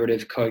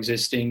collaborative,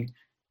 coexisting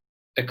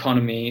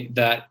economy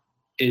that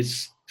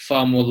is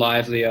far more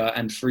livelier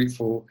and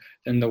fruitful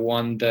than the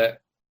one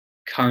that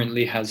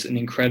currently has an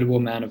incredible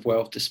amount of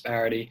wealth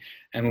disparity.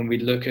 And when we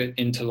look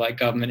into like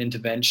government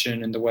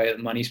intervention and the way that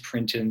money's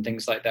printed and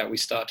things like that, we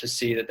start to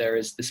see that there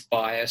is this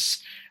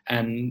bias,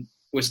 and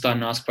we're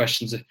starting to ask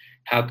questions of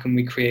how can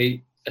we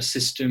create a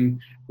system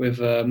with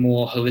a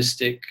more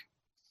holistic,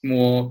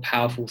 more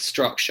powerful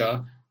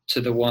structure to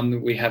the one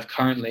that we have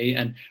currently.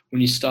 And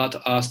when you start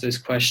to ask those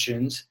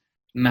questions,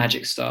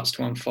 magic starts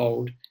to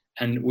unfold,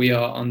 and we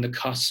are on the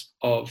cusp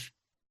of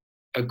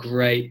a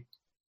great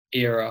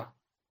era,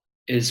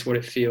 is what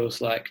it feels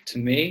like to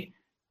me.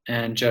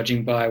 And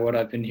judging by what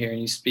I've been hearing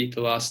you speak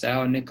the last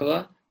hour,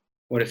 Nicola,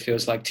 what it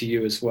feels like to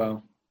you as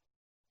well.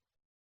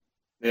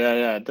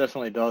 Yeah, it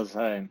definitely does.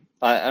 Hey,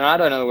 I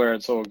don't know where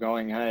it's all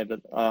going. Hey,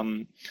 but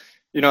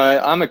you know,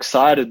 I'm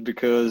excited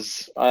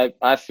because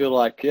I feel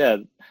like, yeah,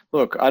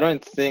 look, I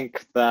don't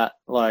think that,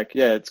 like,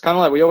 yeah, it's kind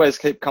of like we always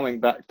keep coming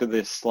back to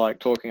this, like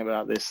talking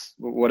about this,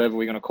 whatever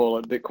we're going to call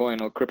it,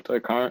 Bitcoin or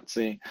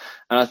cryptocurrency.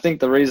 And I think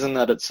the reason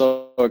that it's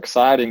so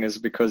exciting is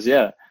because,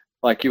 yeah,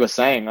 like you were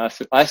saying,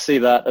 I see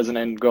that as an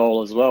end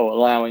goal as well,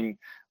 allowing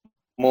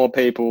more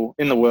people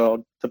in the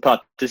world to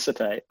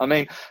participate. I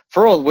mean,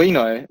 for all we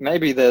know,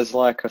 maybe there's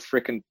like a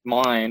freaking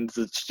mind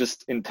that's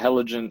just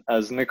intelligent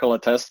as Nikola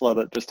Tesla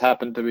that just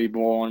happened to be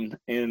born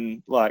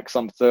in like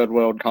some third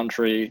world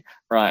country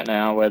right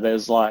now where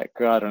there's like,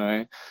 I don't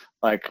know,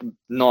 like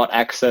not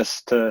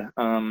access to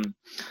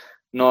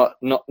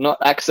not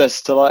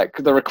access to like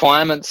the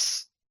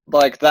requirements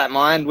like that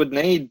mind would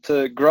need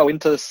to grow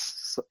into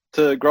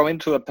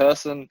a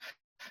person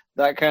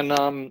that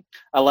can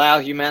allow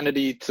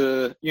humanity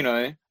to, you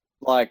know,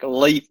 like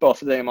leap off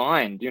their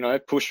mind, you know,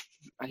 push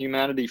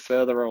humanity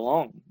further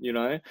along, you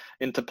know,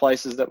 into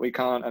places that we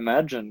can't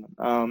imagine.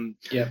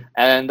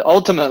 And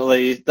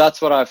ultimately,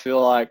 that's what I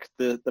feel like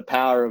the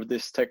power of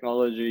this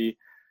technology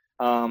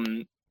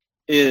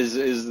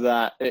is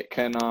that it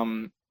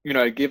can, you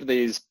know,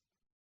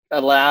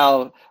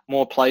 allow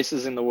more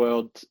places in the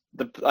world.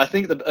 I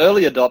think the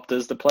early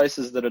adopters, the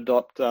places that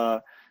adopt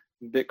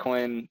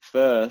Bitcoin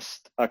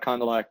first, are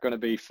kind of like going to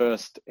be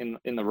first in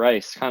the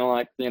race. Kind of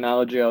like the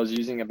analogy I was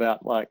using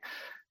about like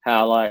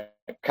how like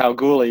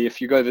Kalgoorlie, if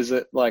you go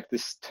visit like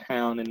this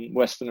town in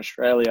Western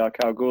Australia,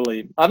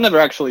 Kalgoorlie, I've never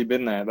actually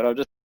been there, but I've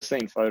just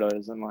seen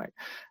photos, and like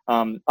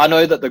I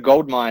know that the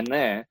gold mine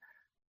there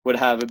would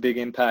have a big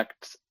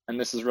impact, and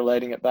this is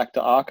relating it back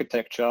to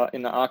architecture,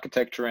 in the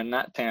architecture in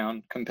that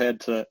town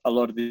compared to a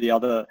lot of the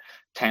other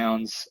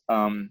towns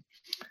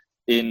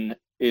in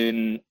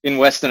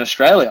Western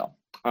Australia.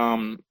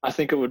 I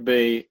think it would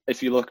be,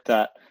 if you looked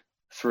at,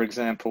 for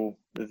example,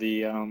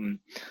 the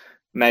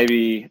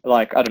maybe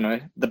like, I don't know,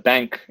 the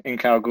bank in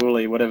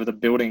Kalgoorlie, whatever the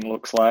building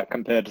looks like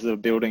compared to the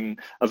building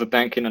of a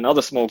bank in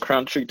another small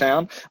country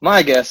town.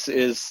 My guess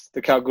is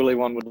the Kalgoorlie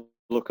one would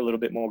look a little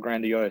bit more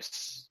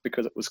grandiose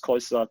because it was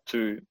closer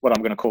to what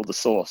I'm going to call the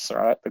source,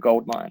 right? The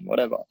gold mine,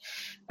 whatever.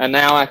 And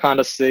now I kind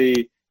of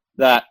see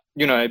that,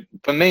 you know,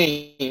 for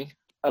me,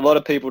 a lot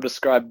of people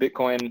describe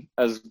Bitcoin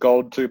as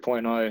gold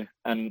 2.0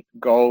 and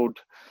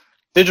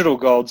digital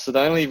gold. So the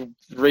only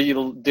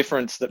real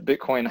difference that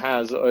Bitcoin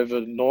has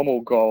over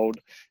normal gold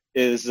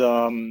is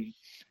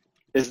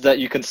that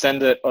you can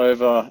send it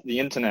over the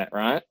internet,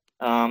 right?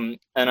 And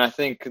I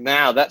think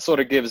now that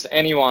sort of gives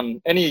anyone,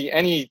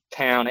 any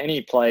town,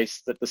 any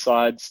place that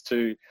decides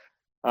to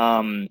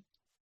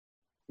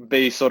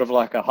be sort of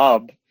like a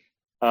hub,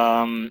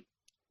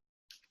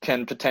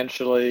 can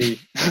potentially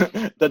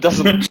that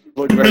doesn't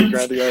look very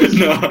grandiose.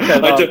 No,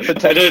 I don't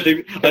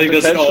think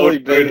that's an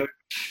old photo.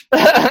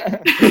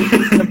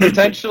 Can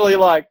potentially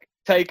like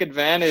take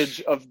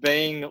advantage of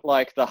being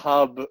like the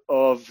hub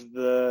of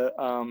the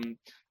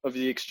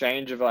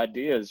exchange of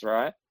ideas,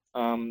 right?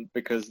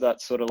 Because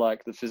that's sort of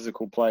like the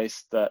physical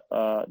place that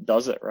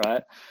does it,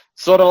 right?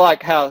 Sort of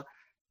like how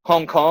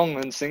Hong Kong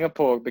and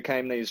Singapore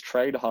became these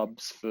trade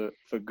hubs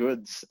for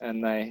goods,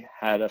 and they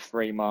had a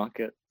free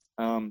market.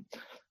 A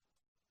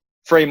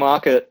free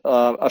market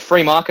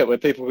where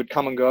people would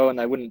come and go and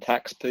they wouldn't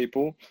tax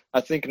people. I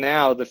think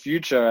now the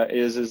future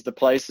is the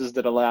places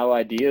that allow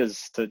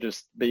ideas to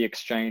just be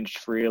exchanged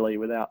freely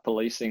without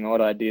policing what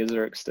ideas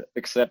are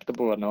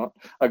acceptable or not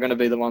are going to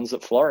be the ones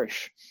that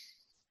flourish.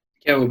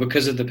 Yeah, well,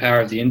 because of the power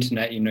of the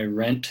internet, you know,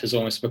 rent has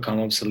almost become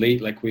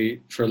obsolete. Like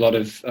for a lot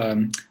of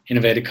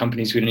innovative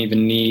companies, we don't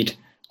even need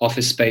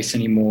office space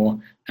anymore.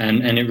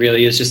 And it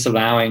really is just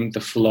allowing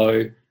the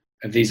flow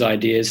of these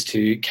ideas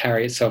to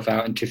carry itself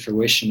out into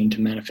fruition, into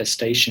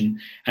manifestation.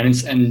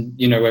 And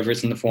you know, whether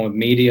it's in the form of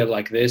media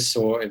like this,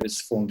 or if it's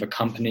the form of a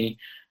company,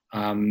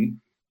 the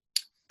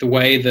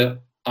way that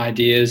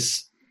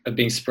ideas are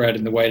being spread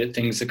and the way that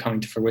things are coming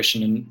to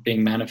fruition and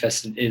being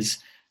manifested is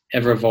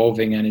ever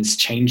evolving and is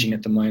changing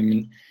at the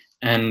moment.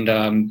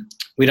 And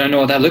we don't know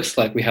what that looks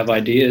like. We have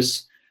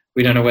ideas.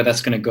 We don't know where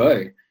that's going to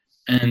go.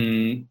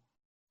 And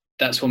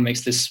that's what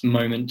makes this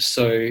moment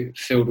so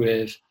filled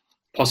with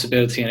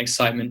possibility and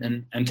excitement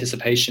and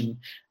anticipation.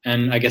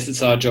 And I guess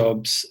it's our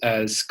jobs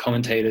as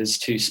commentators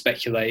to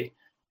speculate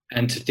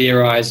and to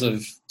theorize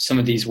of some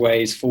of these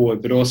ways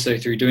forward, but also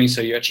through doing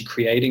so, you're actually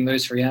creating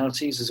those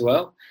realities as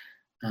well.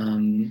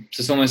 So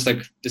it's almost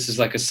like this is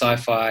like a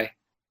sci-fi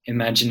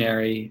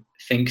imaginary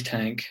think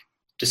tank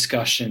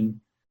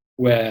discussion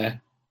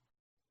where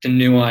the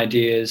new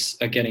ideas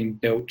are getting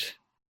built.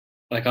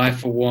 Like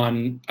for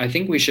one, I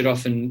think we should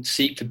often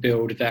seek to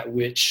build that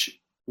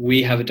which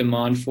we have a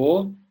demand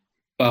for,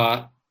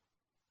 but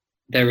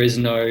there is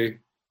no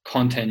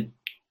content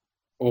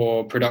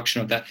or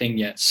production of that thing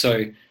yet.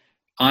 So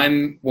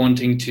I'm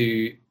wanting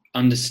to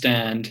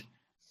understand,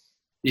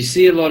 you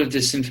see a lot of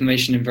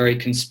disinformation in very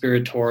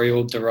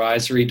conspiratorial,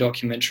 derisory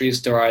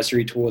documentaries,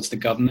 derisory towards the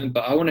government,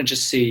 but I want to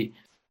just see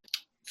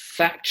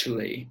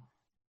factually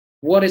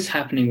what is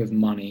happening with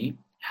money,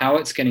 how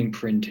it's getting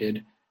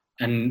printed,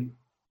 and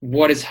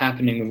what is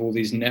happening with all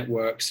these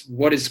networks,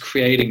 what is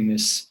creating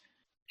this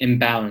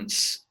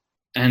imbalance,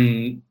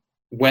 and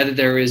whether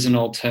there is an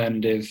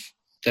alternative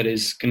that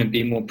is going to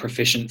be more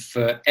proficient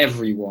for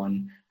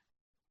everyone.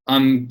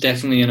 I'm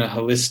definitely in a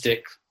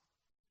holistic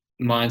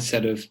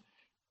mindset of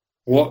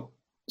what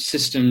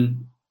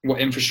system, what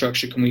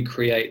infrastructure can we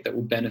create that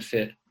will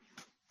benefit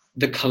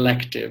the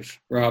collective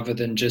rather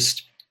than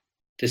just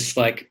this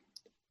like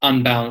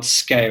unbalanced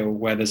scale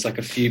where there's like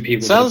a few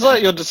people. Sounds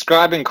like you're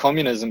describing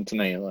communism to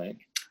me. Like,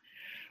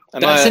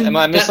 am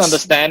I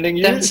misunderstanding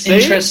you? That's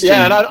interesting.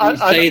 Yeah, and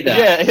I say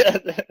that. Yeah.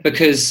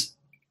 Because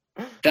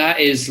that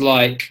is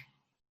like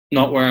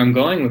not where I'm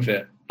going with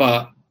it,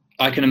 but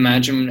I can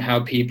imagine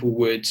how people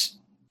would,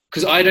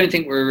 because I don't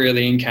think we're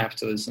really in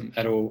capitalism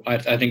at all. I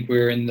think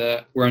we're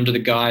under the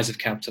guise of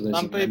capitalism.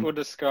 Some people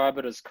describe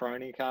it as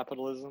crony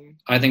capitalism.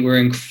 I think we're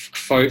in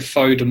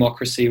faux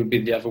democracy would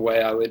be the other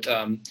way I would.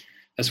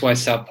 That's why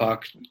South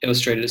Park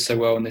illustrated it so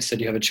well when they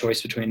said you have a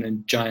choice between a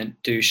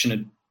giant douche and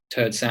a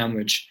turd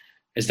sandwich.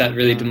 Is that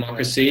really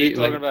democracy? Are you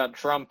talking about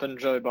Trump and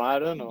Joe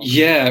Biden? Or?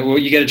 Yeah, well,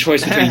 you get a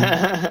choice between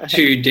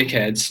two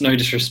dickheads. No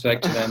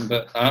disrespect to them,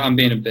 but I'm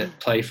being a bit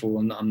playful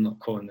and I'm not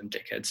calling them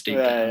dickheads deep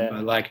down. Yeah.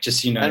 But like,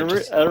 just, you know. And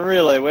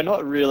really, we're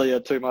not really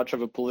too much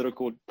of a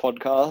political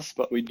podcast,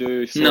 but we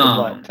do sort of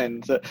like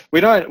tend to.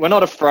 We're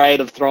not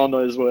afraid of throwing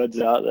those words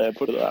out there,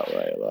 put it that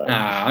way. Like.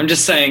 I'm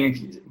just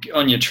saying,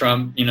 on your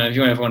Trump, you know, if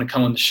you ever want to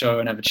come on the show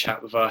and have a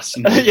chat with us.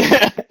 And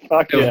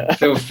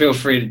feel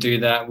free to do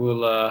that.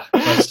 We'll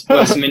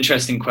have some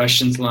interesting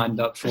questions lined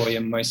up for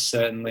you, most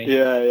certainly.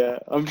 Yeah.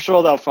 I'm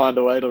sure they'll find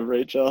a way to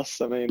reach us.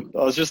 I mean,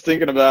 I was just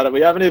thinking about it. We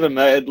haven't even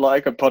made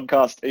like a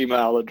podcast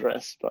email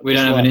address. But we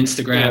don't have an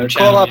Instagram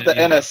channel. Call up the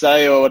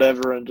NSA or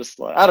whatever and just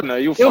like, I don't know,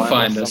 you'll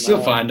find us.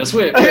 You'll find us.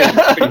 We're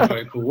pretty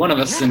vocal. One of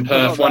us is in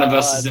Perth, one of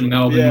us is in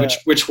Melbourne. Yeah.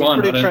 Which one?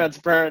 We're pretty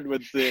transparent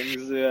with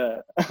things, yeah.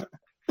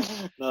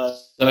 No,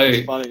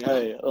 it's funny.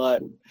 Hey,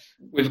 like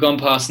we've gone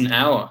past an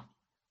hour.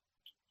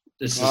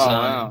 This is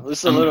wow. This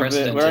is a little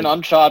bit. We're in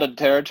uncharted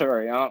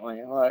territory, aren't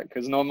we? Like,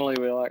 because normally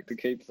we like to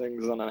keep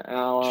things on an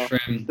hour.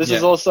 This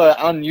is also an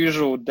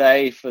unusual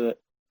day for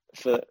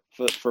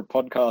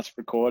podcast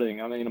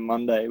recording. I mean, a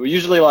Monday. We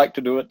usually like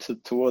to do it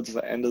towards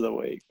the end of the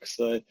week.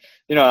 So,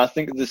 you know, I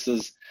think this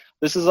is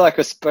like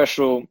a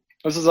special.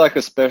 This is like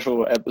a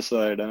special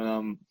episode,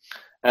 and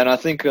I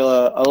think a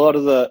lot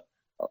of the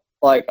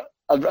like.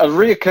 A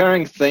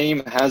reoccurring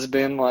theme has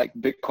been like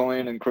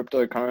Bitcoin and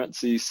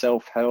cryptocurrency,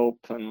 self-help,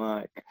 and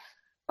like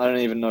I don't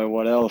even know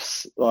what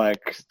else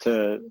like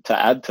to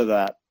add to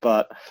that.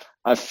 But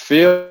I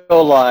feel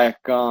like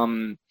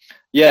the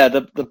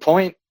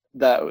point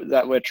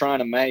that we're trying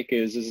to make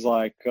is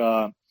like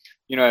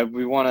you know,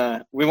 we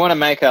want to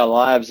make our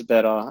lives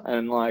better,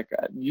 and like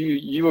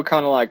you were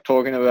kind of like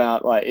talking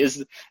about like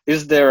is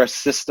there a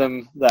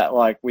system that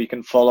like we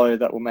can follow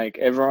that will make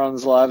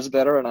everyone's lives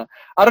better? And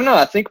I don't know,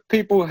 I think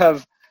people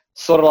have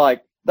sort of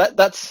like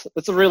that's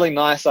a really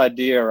nice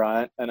idea,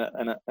 right?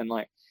 And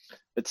like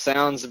it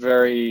sounds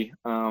very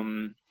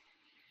nice,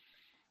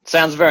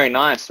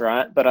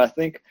 right? But I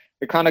think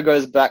it kind of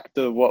goes back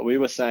to what we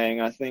were saying.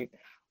 I think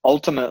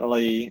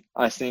ultimately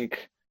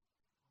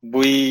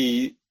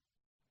we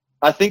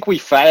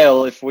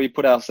fail if we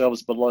put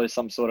ourselves below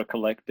some sort of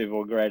collective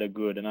or greater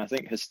good. And I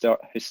think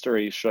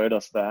history showed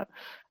us that.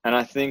 And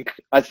I think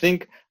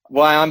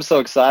why I'm so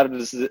excited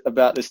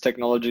about this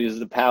technology is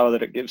the power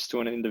that it gives to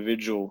an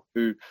individual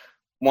who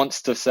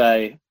wants to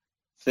say,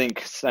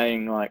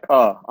 saying like,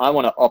 oh, I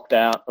want to opt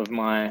out of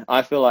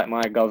I feel like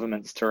my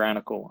government's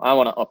tyrannical. I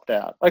want to opt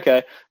out.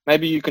 Okay,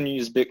 maybe you can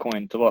use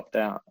Bitcoin to opt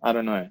out. I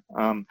don't know.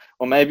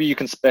 Or maybe you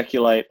can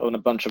speculate on a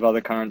bunch of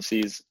other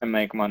currencies and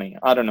make money.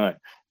 I don't know.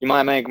 You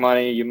might make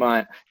money. You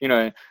might,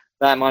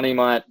 that money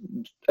might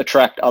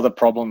attract other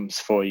problems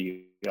for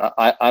you.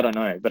 I don't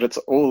know, but it's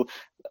all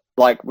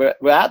like we're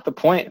at the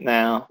point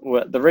now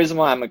where the reason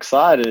why I'm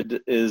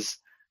excited is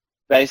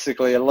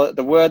basically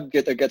the word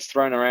that gets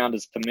thrown around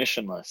is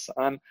permissionless.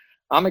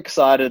 I'm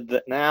excited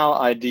that now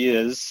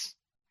ideas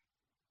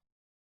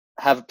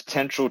have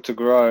potential to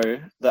grow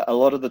that a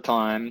lot of the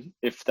time,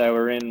 if they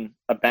were in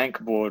a bank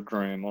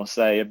boardroom or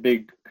say a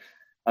big,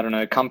 I don't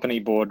know, company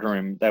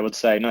boardroom, they would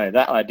say, no,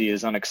 that idea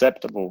is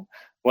unacceptable.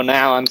 Well,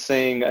 now I'm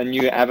seeing a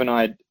new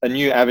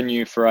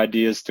avenue for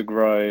ideas to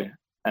grow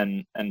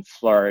and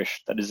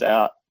flourish that is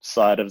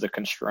outside of the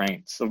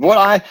constraints of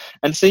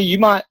and see, you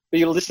might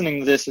be listening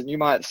to this and you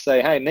might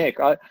say, hey, Nick,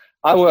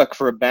 I work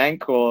for a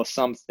bank or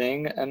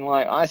something. And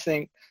like, I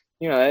think,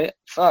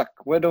 fuck,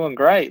 we're doing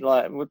great.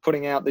 Like we're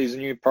putting out these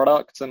new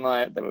products and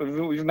like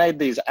we've made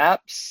these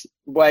apps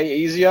way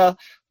easier.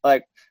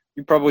 Like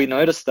you probably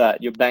noticed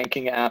that your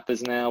banking app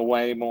is now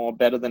way more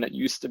better than it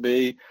used to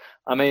be.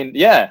 I mean,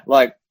 yeah,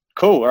 like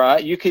cool. All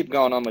right. You keep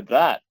going on with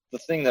that. The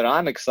thing that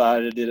I'm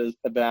excited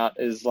about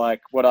is like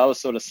what I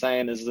was sort of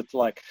saying is if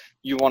like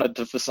you wanted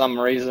to, for some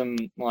reason,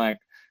 like,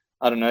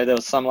 I don't know, there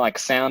was some like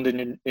sound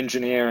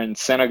engineer in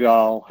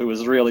Senegal who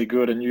was really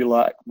good and you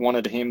like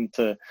wanted him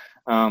to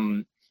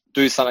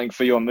do something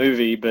for your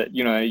movie, but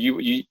you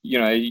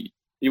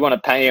want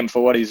to pay him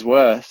for what he's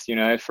worth,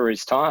 for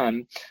his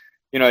time,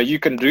 you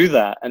can do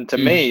that. And to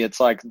me, it's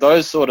like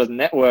those sort of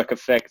network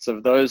effects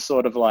of those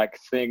sort of like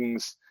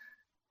things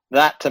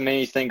that to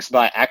me thinks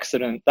by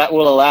accident that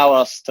will allow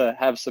us to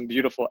have some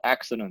beautiful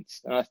accidents.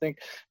 And I think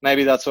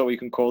maybe that's what we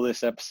can call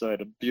this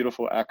episode, a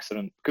beautiful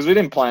accident, because we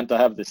didn't plan to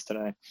have this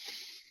today.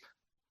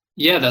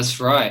 Yeah, that's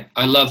right.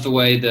 I love the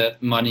way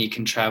that money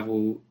can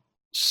travel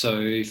so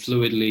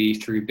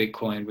fluidly through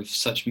Bitcoin with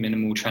such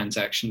minimal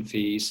transaction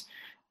fees.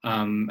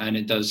 And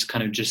it does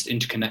kind of just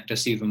interconnect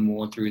us even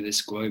more through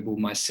this global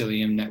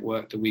mycelium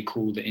network that we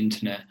call the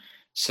internet.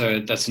 So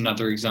that's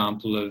another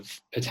example of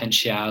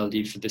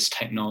potentiality for this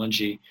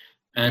technology.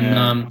 And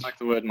I like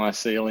the word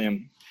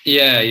mycelium.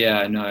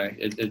 Yeah, I know.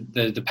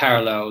 The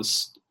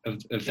parallels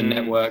of the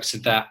networks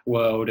of that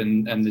world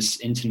and this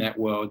internet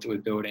world that we're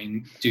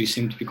building do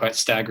seem to be quite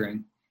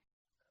staggering.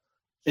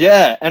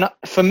 Yeah, and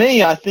for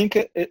me, I think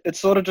it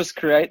sort of just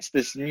creates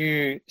this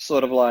new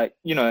sort of like,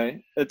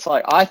 it's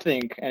like, I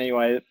think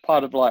anyway,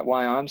 part of like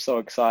why I'm so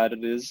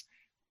excited is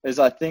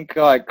I think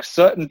like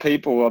certain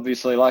people,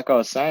 obviously, like I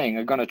was saying,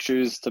 are going to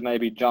choose to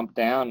maybe jump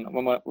down.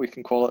 We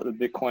can call it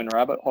the Bitcoin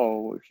rabbit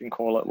hole. We can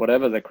call it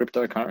whatever, the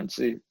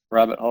cryptocurrency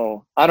rabbit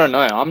hole. I don't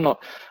know. I'm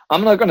not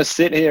going to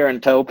sit here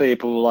and tell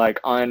people like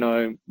I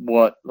know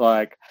what's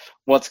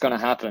going to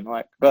happen.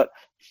 Like, but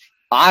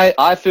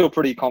I feel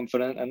pretty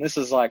confident, and this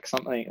is like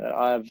something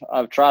that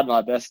I've tried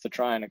my best to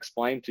try and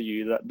explain to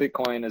you, that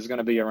Bitcoin is going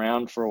to be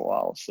around for a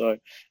while. So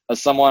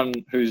as someone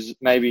who's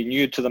maybe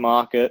new to the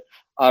market,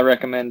 I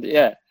recommend,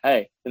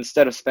 hey,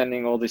 instead of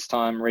spending all this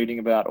time reading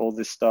about all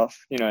this stuff,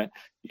 you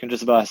can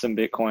just buy some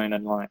Bitcoin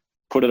and like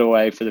put it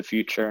away for the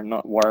future and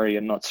not worry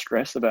and not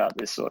stress about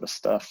this sort of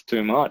stuff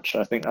too much.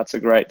 I think that's a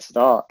great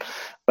start.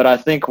 But I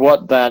think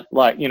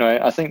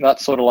I think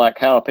that's sort of like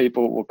how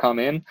people will come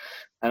in.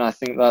 And I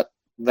think that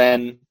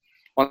then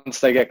once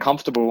they get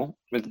comfortable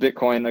with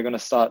Bitcoin, they're going to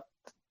start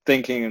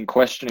thinking and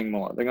questioning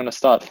more. They're going to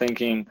start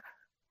thinking,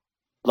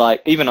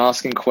 like even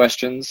asking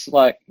questions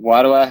like,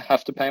 why do I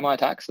have to pay my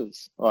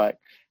taxes? Like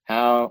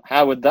how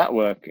would that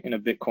work in a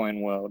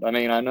Bitcoin world? I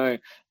mean, I know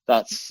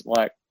that's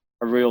like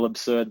a real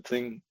absurd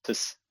thing to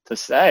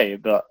say,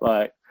 but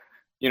like,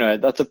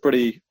 that's a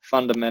pretty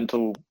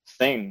fundamental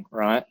thing,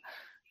 right?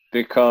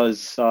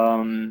 Because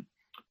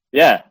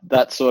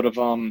that sort of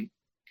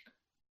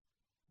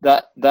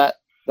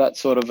that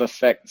sort of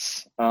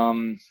affects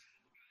a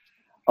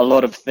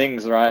lot of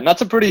things, right? And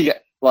that's a pretty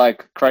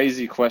like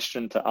crazy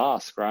question to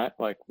ask, right?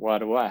 Like, why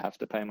do I have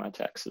to pay my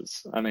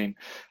taxes? I mean,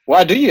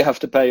 why do you have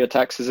to pay your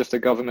taxes if the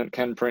government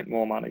can print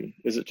more money?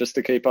 Is it just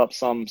to keep up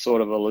some sort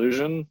of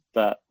illusion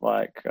that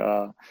like,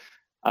 I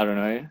don't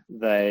know,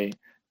 they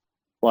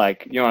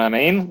like, you know what I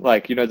mean?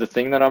 Like, the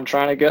thing that I'm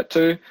trying to get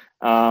to,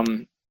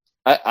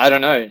 I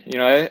don't know,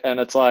 and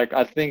it's like,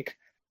 I think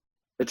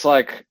it's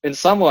like, in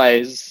some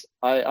ways,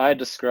 I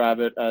describe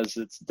it as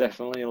it's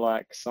definitely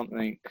like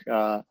something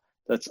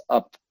that's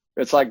up.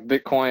 It's like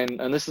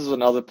Bitcoin, and this is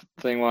another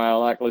thing why I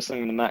like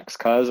listening to Max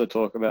Kaiser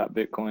talk about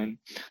Bitcoin.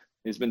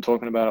 He's been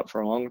talking about it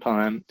for a long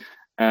time,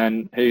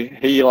 and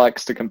he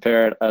likes to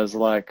compare it as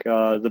like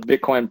the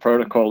Bitcoin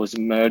protocol is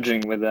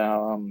merging with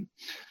our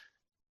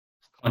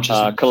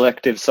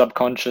collective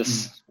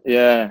subconscious.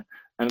 Yeah,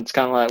 and it's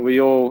kind of like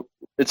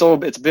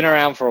it's been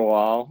around for a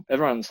while.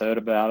 Everyone's heard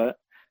about it.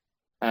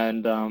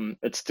 And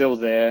it's still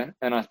there.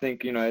 And I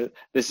think,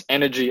 this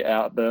energy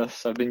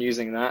outburst, I've been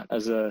using that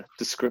as a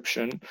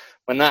description.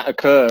 When that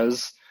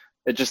occurs,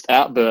 it just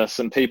outbursts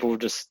and people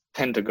just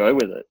tend to go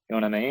with it. You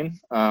know what I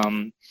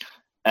mean?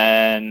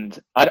 And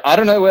I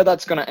don't know where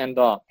that's going to end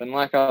up. And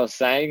like I was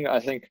saying, I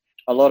think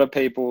a lot of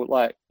people,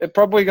 like, it's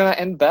probably going to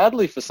end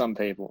badly for some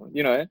people,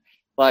 you know,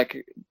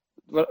 like,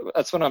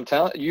 that's what I'm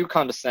telling you,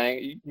 kind of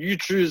saying, you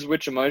choose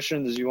which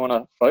emotions you want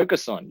to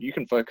focus on. You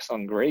can focus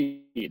on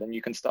greed, and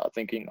you can start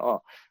thinking, oh,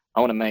 I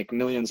want to make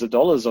millions of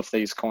dollars off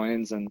these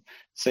coins and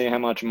see how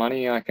much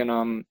money I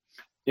can,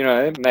 you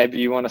know, maybe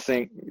you want to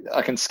think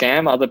I can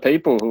scam other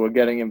people who are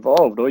getting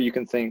involved, or you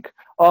can think,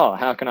 oh,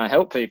 how can I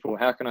help people?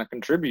 How can I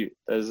contribute?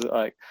 There's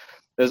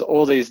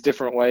all these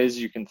different ways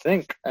you can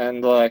think.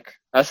 And like,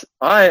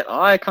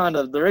 I kind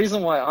of, the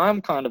reason why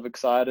I'm kind of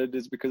excited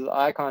is because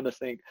I kind of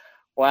think,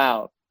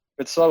 wow,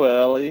 it's so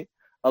early.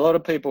 A lot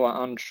of people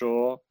are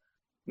unsure.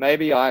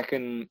 Maybe I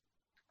can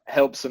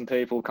help some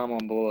people come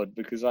on board,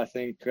 because I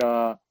think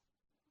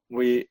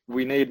we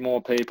need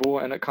more people.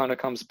 And it kind of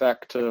comes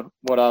back to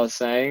what I was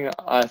saying.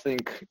 I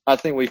think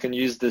we can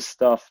use this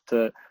stuff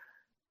to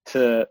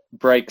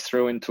break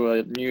through into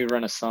a new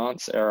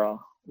Renaissance era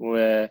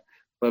where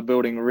we're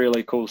building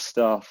really cool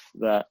stuff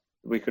that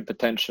we could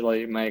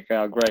potentially make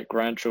our great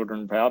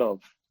grandchildren proud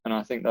of. And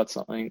I think that's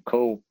something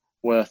cool,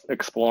 worth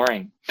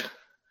exploring.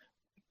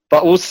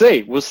 But we'll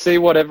see. We'll see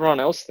what everyone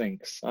else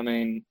thinks. I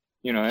mean,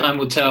 you know, time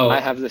will tell. I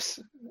have this,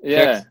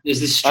 yeah. There's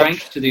this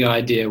strength to the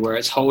idea where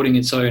it's holding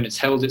its own, it's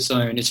held its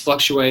own, it's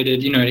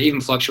fluctuated, you know, it even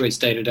fluctuates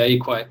day to day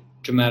quite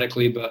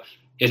dramatically, but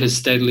it has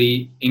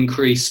steadily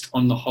increased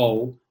on the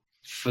whole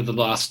for the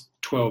last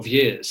 12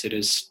 years. It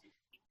is,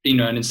 you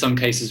know, and in some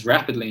cases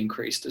rapidly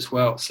increased as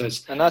well. So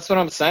and that's what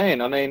I'm saying.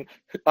 I mean,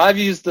 I've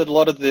used a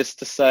lot of this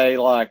to say,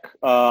 like,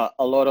 a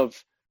lot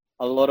of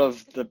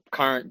the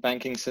current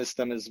banking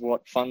system is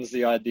what funds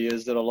the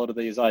ideas that a lot of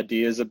these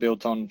ideas are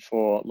built on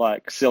for,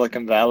 like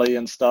Silicon Valley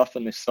and stuff,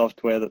 and this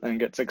software that then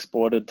gets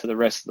exported to the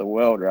rest of the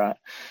world, right?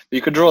 But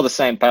you could draw the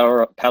same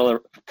parallel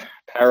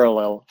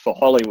for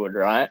Hollywood,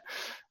 right?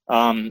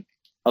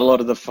 A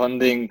lot of the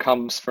funding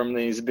comes from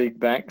these big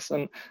banks,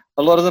 and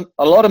a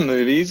lot of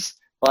movies,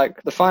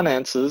 like the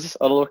finances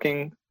are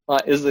looking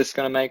like, is this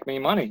going to make me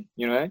money,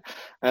 you know?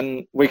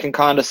 And we can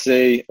kind of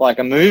see, like,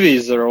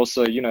 movies are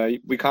also, you know,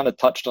 we kind of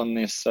touched on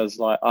this as,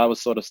 like, I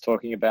was sort of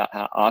talking about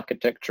how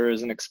architecture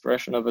is an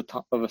expression of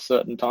a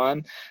certain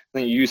time. I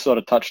think you sort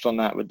of touched on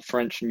that with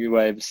French New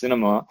Wave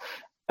cinema.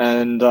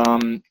 And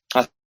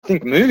I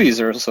think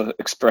movies are also an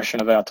expression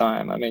of our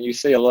time. I mean, you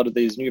see a lot of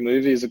these new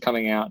movies are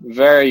coming out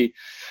very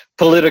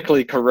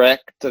politically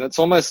correct, and it's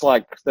almost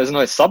like there's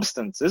no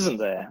substance, isn't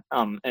there,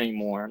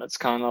 anymore? And it's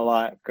kind of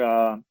like,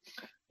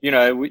 you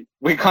know,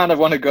 we kind of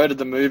want to go to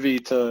the movie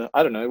to,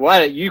 I don't know,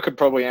 why, you could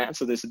probably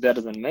answer this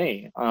better than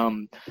me.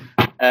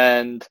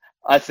 And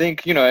I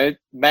think, you know,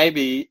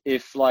 maybe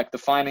if, like, the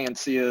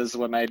financiers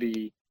were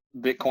maybe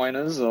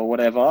Bitcoiners or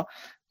whatever,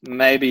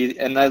 maybe,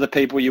 and they're the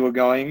people you were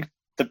going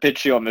to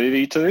pitch your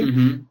movie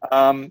to,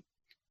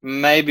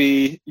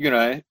 maybe, you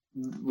know,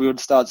 we would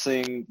start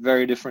seeing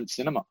very different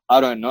cinema.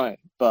 I don't know,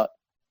 but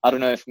I don't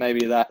know if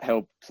maybe that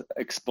helped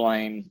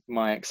explain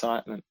my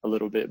excitement a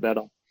little bit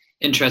better.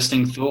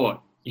 Interesting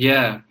thought.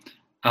 Yeah.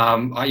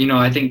 You know,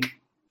 I think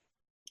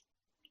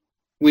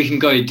we can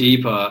go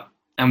deeper,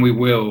 and we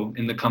will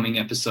in the coming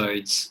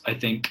episodes. I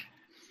think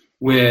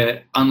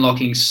we're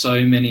unlocking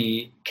so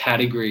many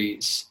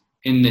categories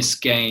in this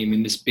game,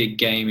 in this big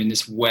game, in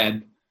this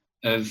web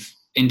of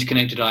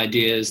interconnected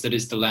ideas that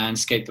is the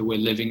landscape that we're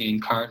living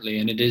in currently.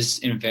 And it is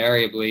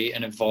invariably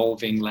an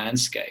evolving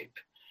landscape.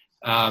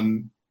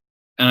 And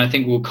I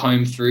think we'll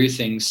comb through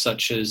things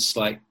such as,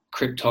 like,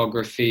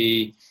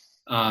 cryptography.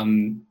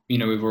 You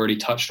know, we've already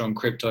touched on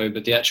crypto,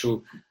 but the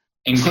actual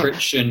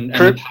encryption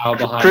and the power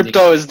behind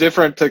crypto is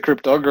different to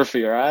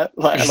cryptography, right?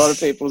 Like, a lot of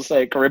people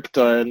say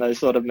crypto and they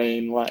sort of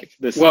mean, like,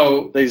 this,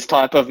 these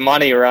type of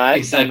money, right?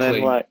 Exactly. And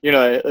then, like, you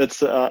know,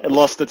 it's it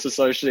lost its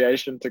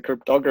association to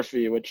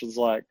cryptography, which is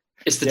like,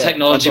 it's the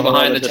technology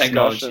behind the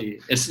technology.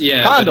 It's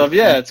kind of.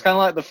 It's kind of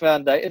like the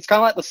foundation. It's kind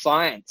of like the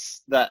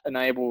science that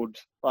enabled,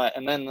 like,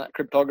 and then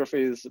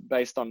cryptography is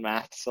based on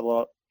maths a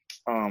lot.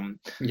 And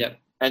yeah,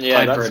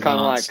 that's kind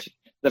of like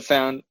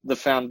the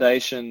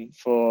foundation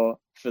for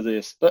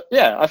this. But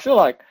yeah, I feel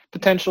like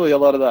potentially a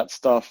lot of that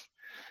stuff,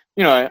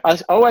 you know, I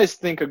always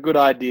think a good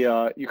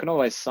idea, you can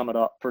always sum it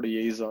up pretty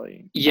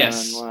easily.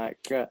 Yes. And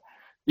like,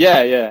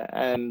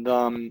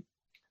 and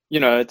you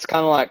know, it's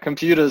kind of like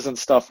computers and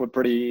stuff were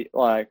pretty,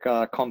 like,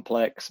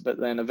 complex, but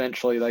then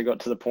eventually they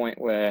got to the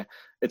point where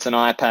it's an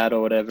iPad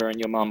or whatever, and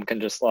your mum can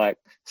just, like,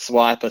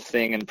 swipe a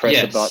thing and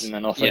press a button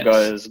and off it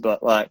goes.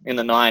 But, like, in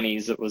the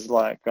 90s, it was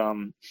like,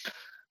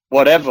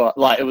 whatever,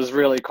 like, it was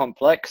really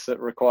complex. It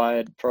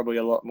required probably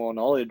a lot more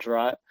knowledge,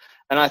 right?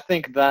 And I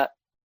think that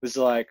was,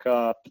 like,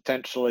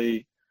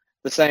 potentially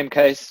the same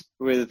case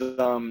with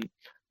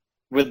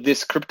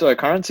this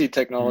cryptocurrency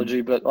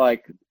technology. But,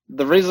 like,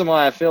 the reason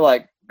why I feel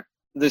like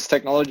this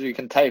technology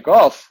can take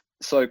off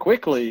so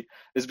quickly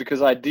is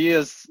because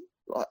ideas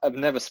have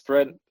never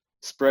spread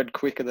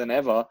quicker than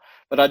ever.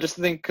 But I just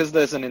think because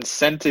there's an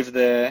incentive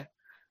there,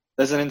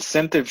 there's an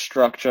incentive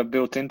structure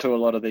built into a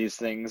lot of these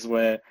things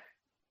where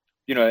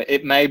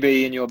it may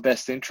be in your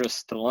best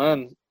interest to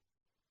learn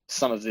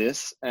some of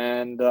this.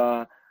 And,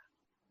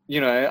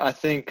 I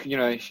think,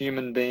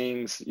 human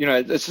beings,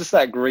 it's just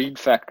that greed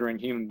factor in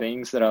human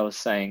beings that I was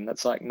saying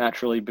that's like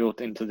naturally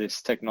built into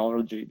this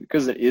technology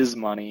because it is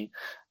money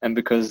and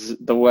because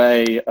the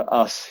way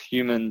us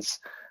humans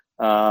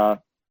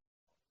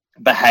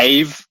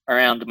behave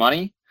around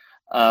money,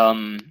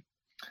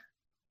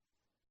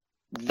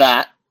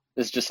 that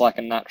is just like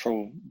a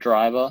natural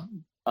driver.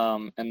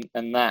 And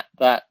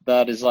that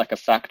is like a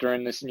factor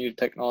in this new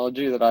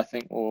technology that I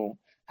think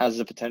has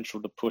the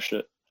potential to push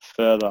it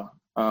further.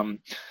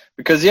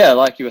 Because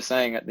like you were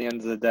saying, at the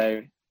end of the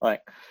day,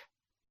 like,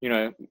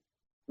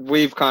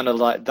 we've kind of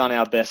like done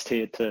our best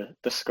here to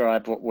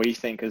describe what we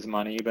think is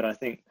money, but I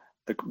think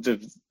the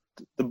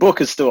book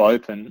is still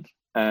open,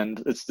 and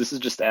this is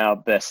just our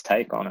best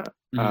take on it.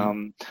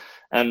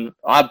 And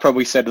I've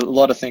probably said a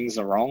lot of things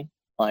are wrong,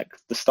 like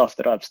the stuff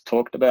that I've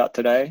talked about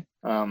today.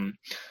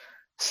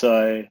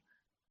 So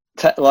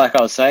like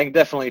I was saying,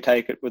 definitely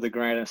take it with a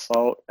grain of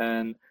salt.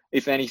 And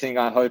if anything,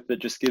 I hope it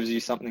just gives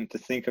you something to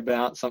think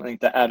about, something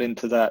to add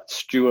into that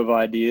stew of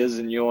ideas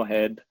in your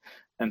head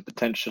and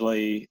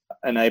potentially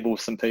enable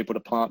some people to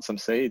plant some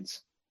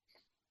seeds.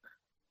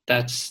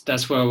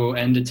 That's where we'll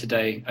end it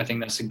today. I think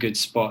that's a good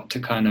spot to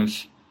kind of,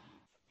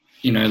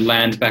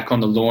 land back on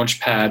the launch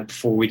pad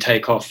before we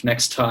take off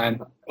next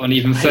time on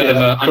even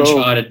further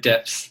uncharted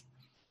depths.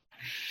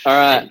 All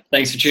right.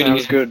 Thanks for tuning in.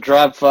 Sounds good.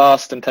 Drive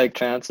fast and take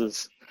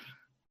chances.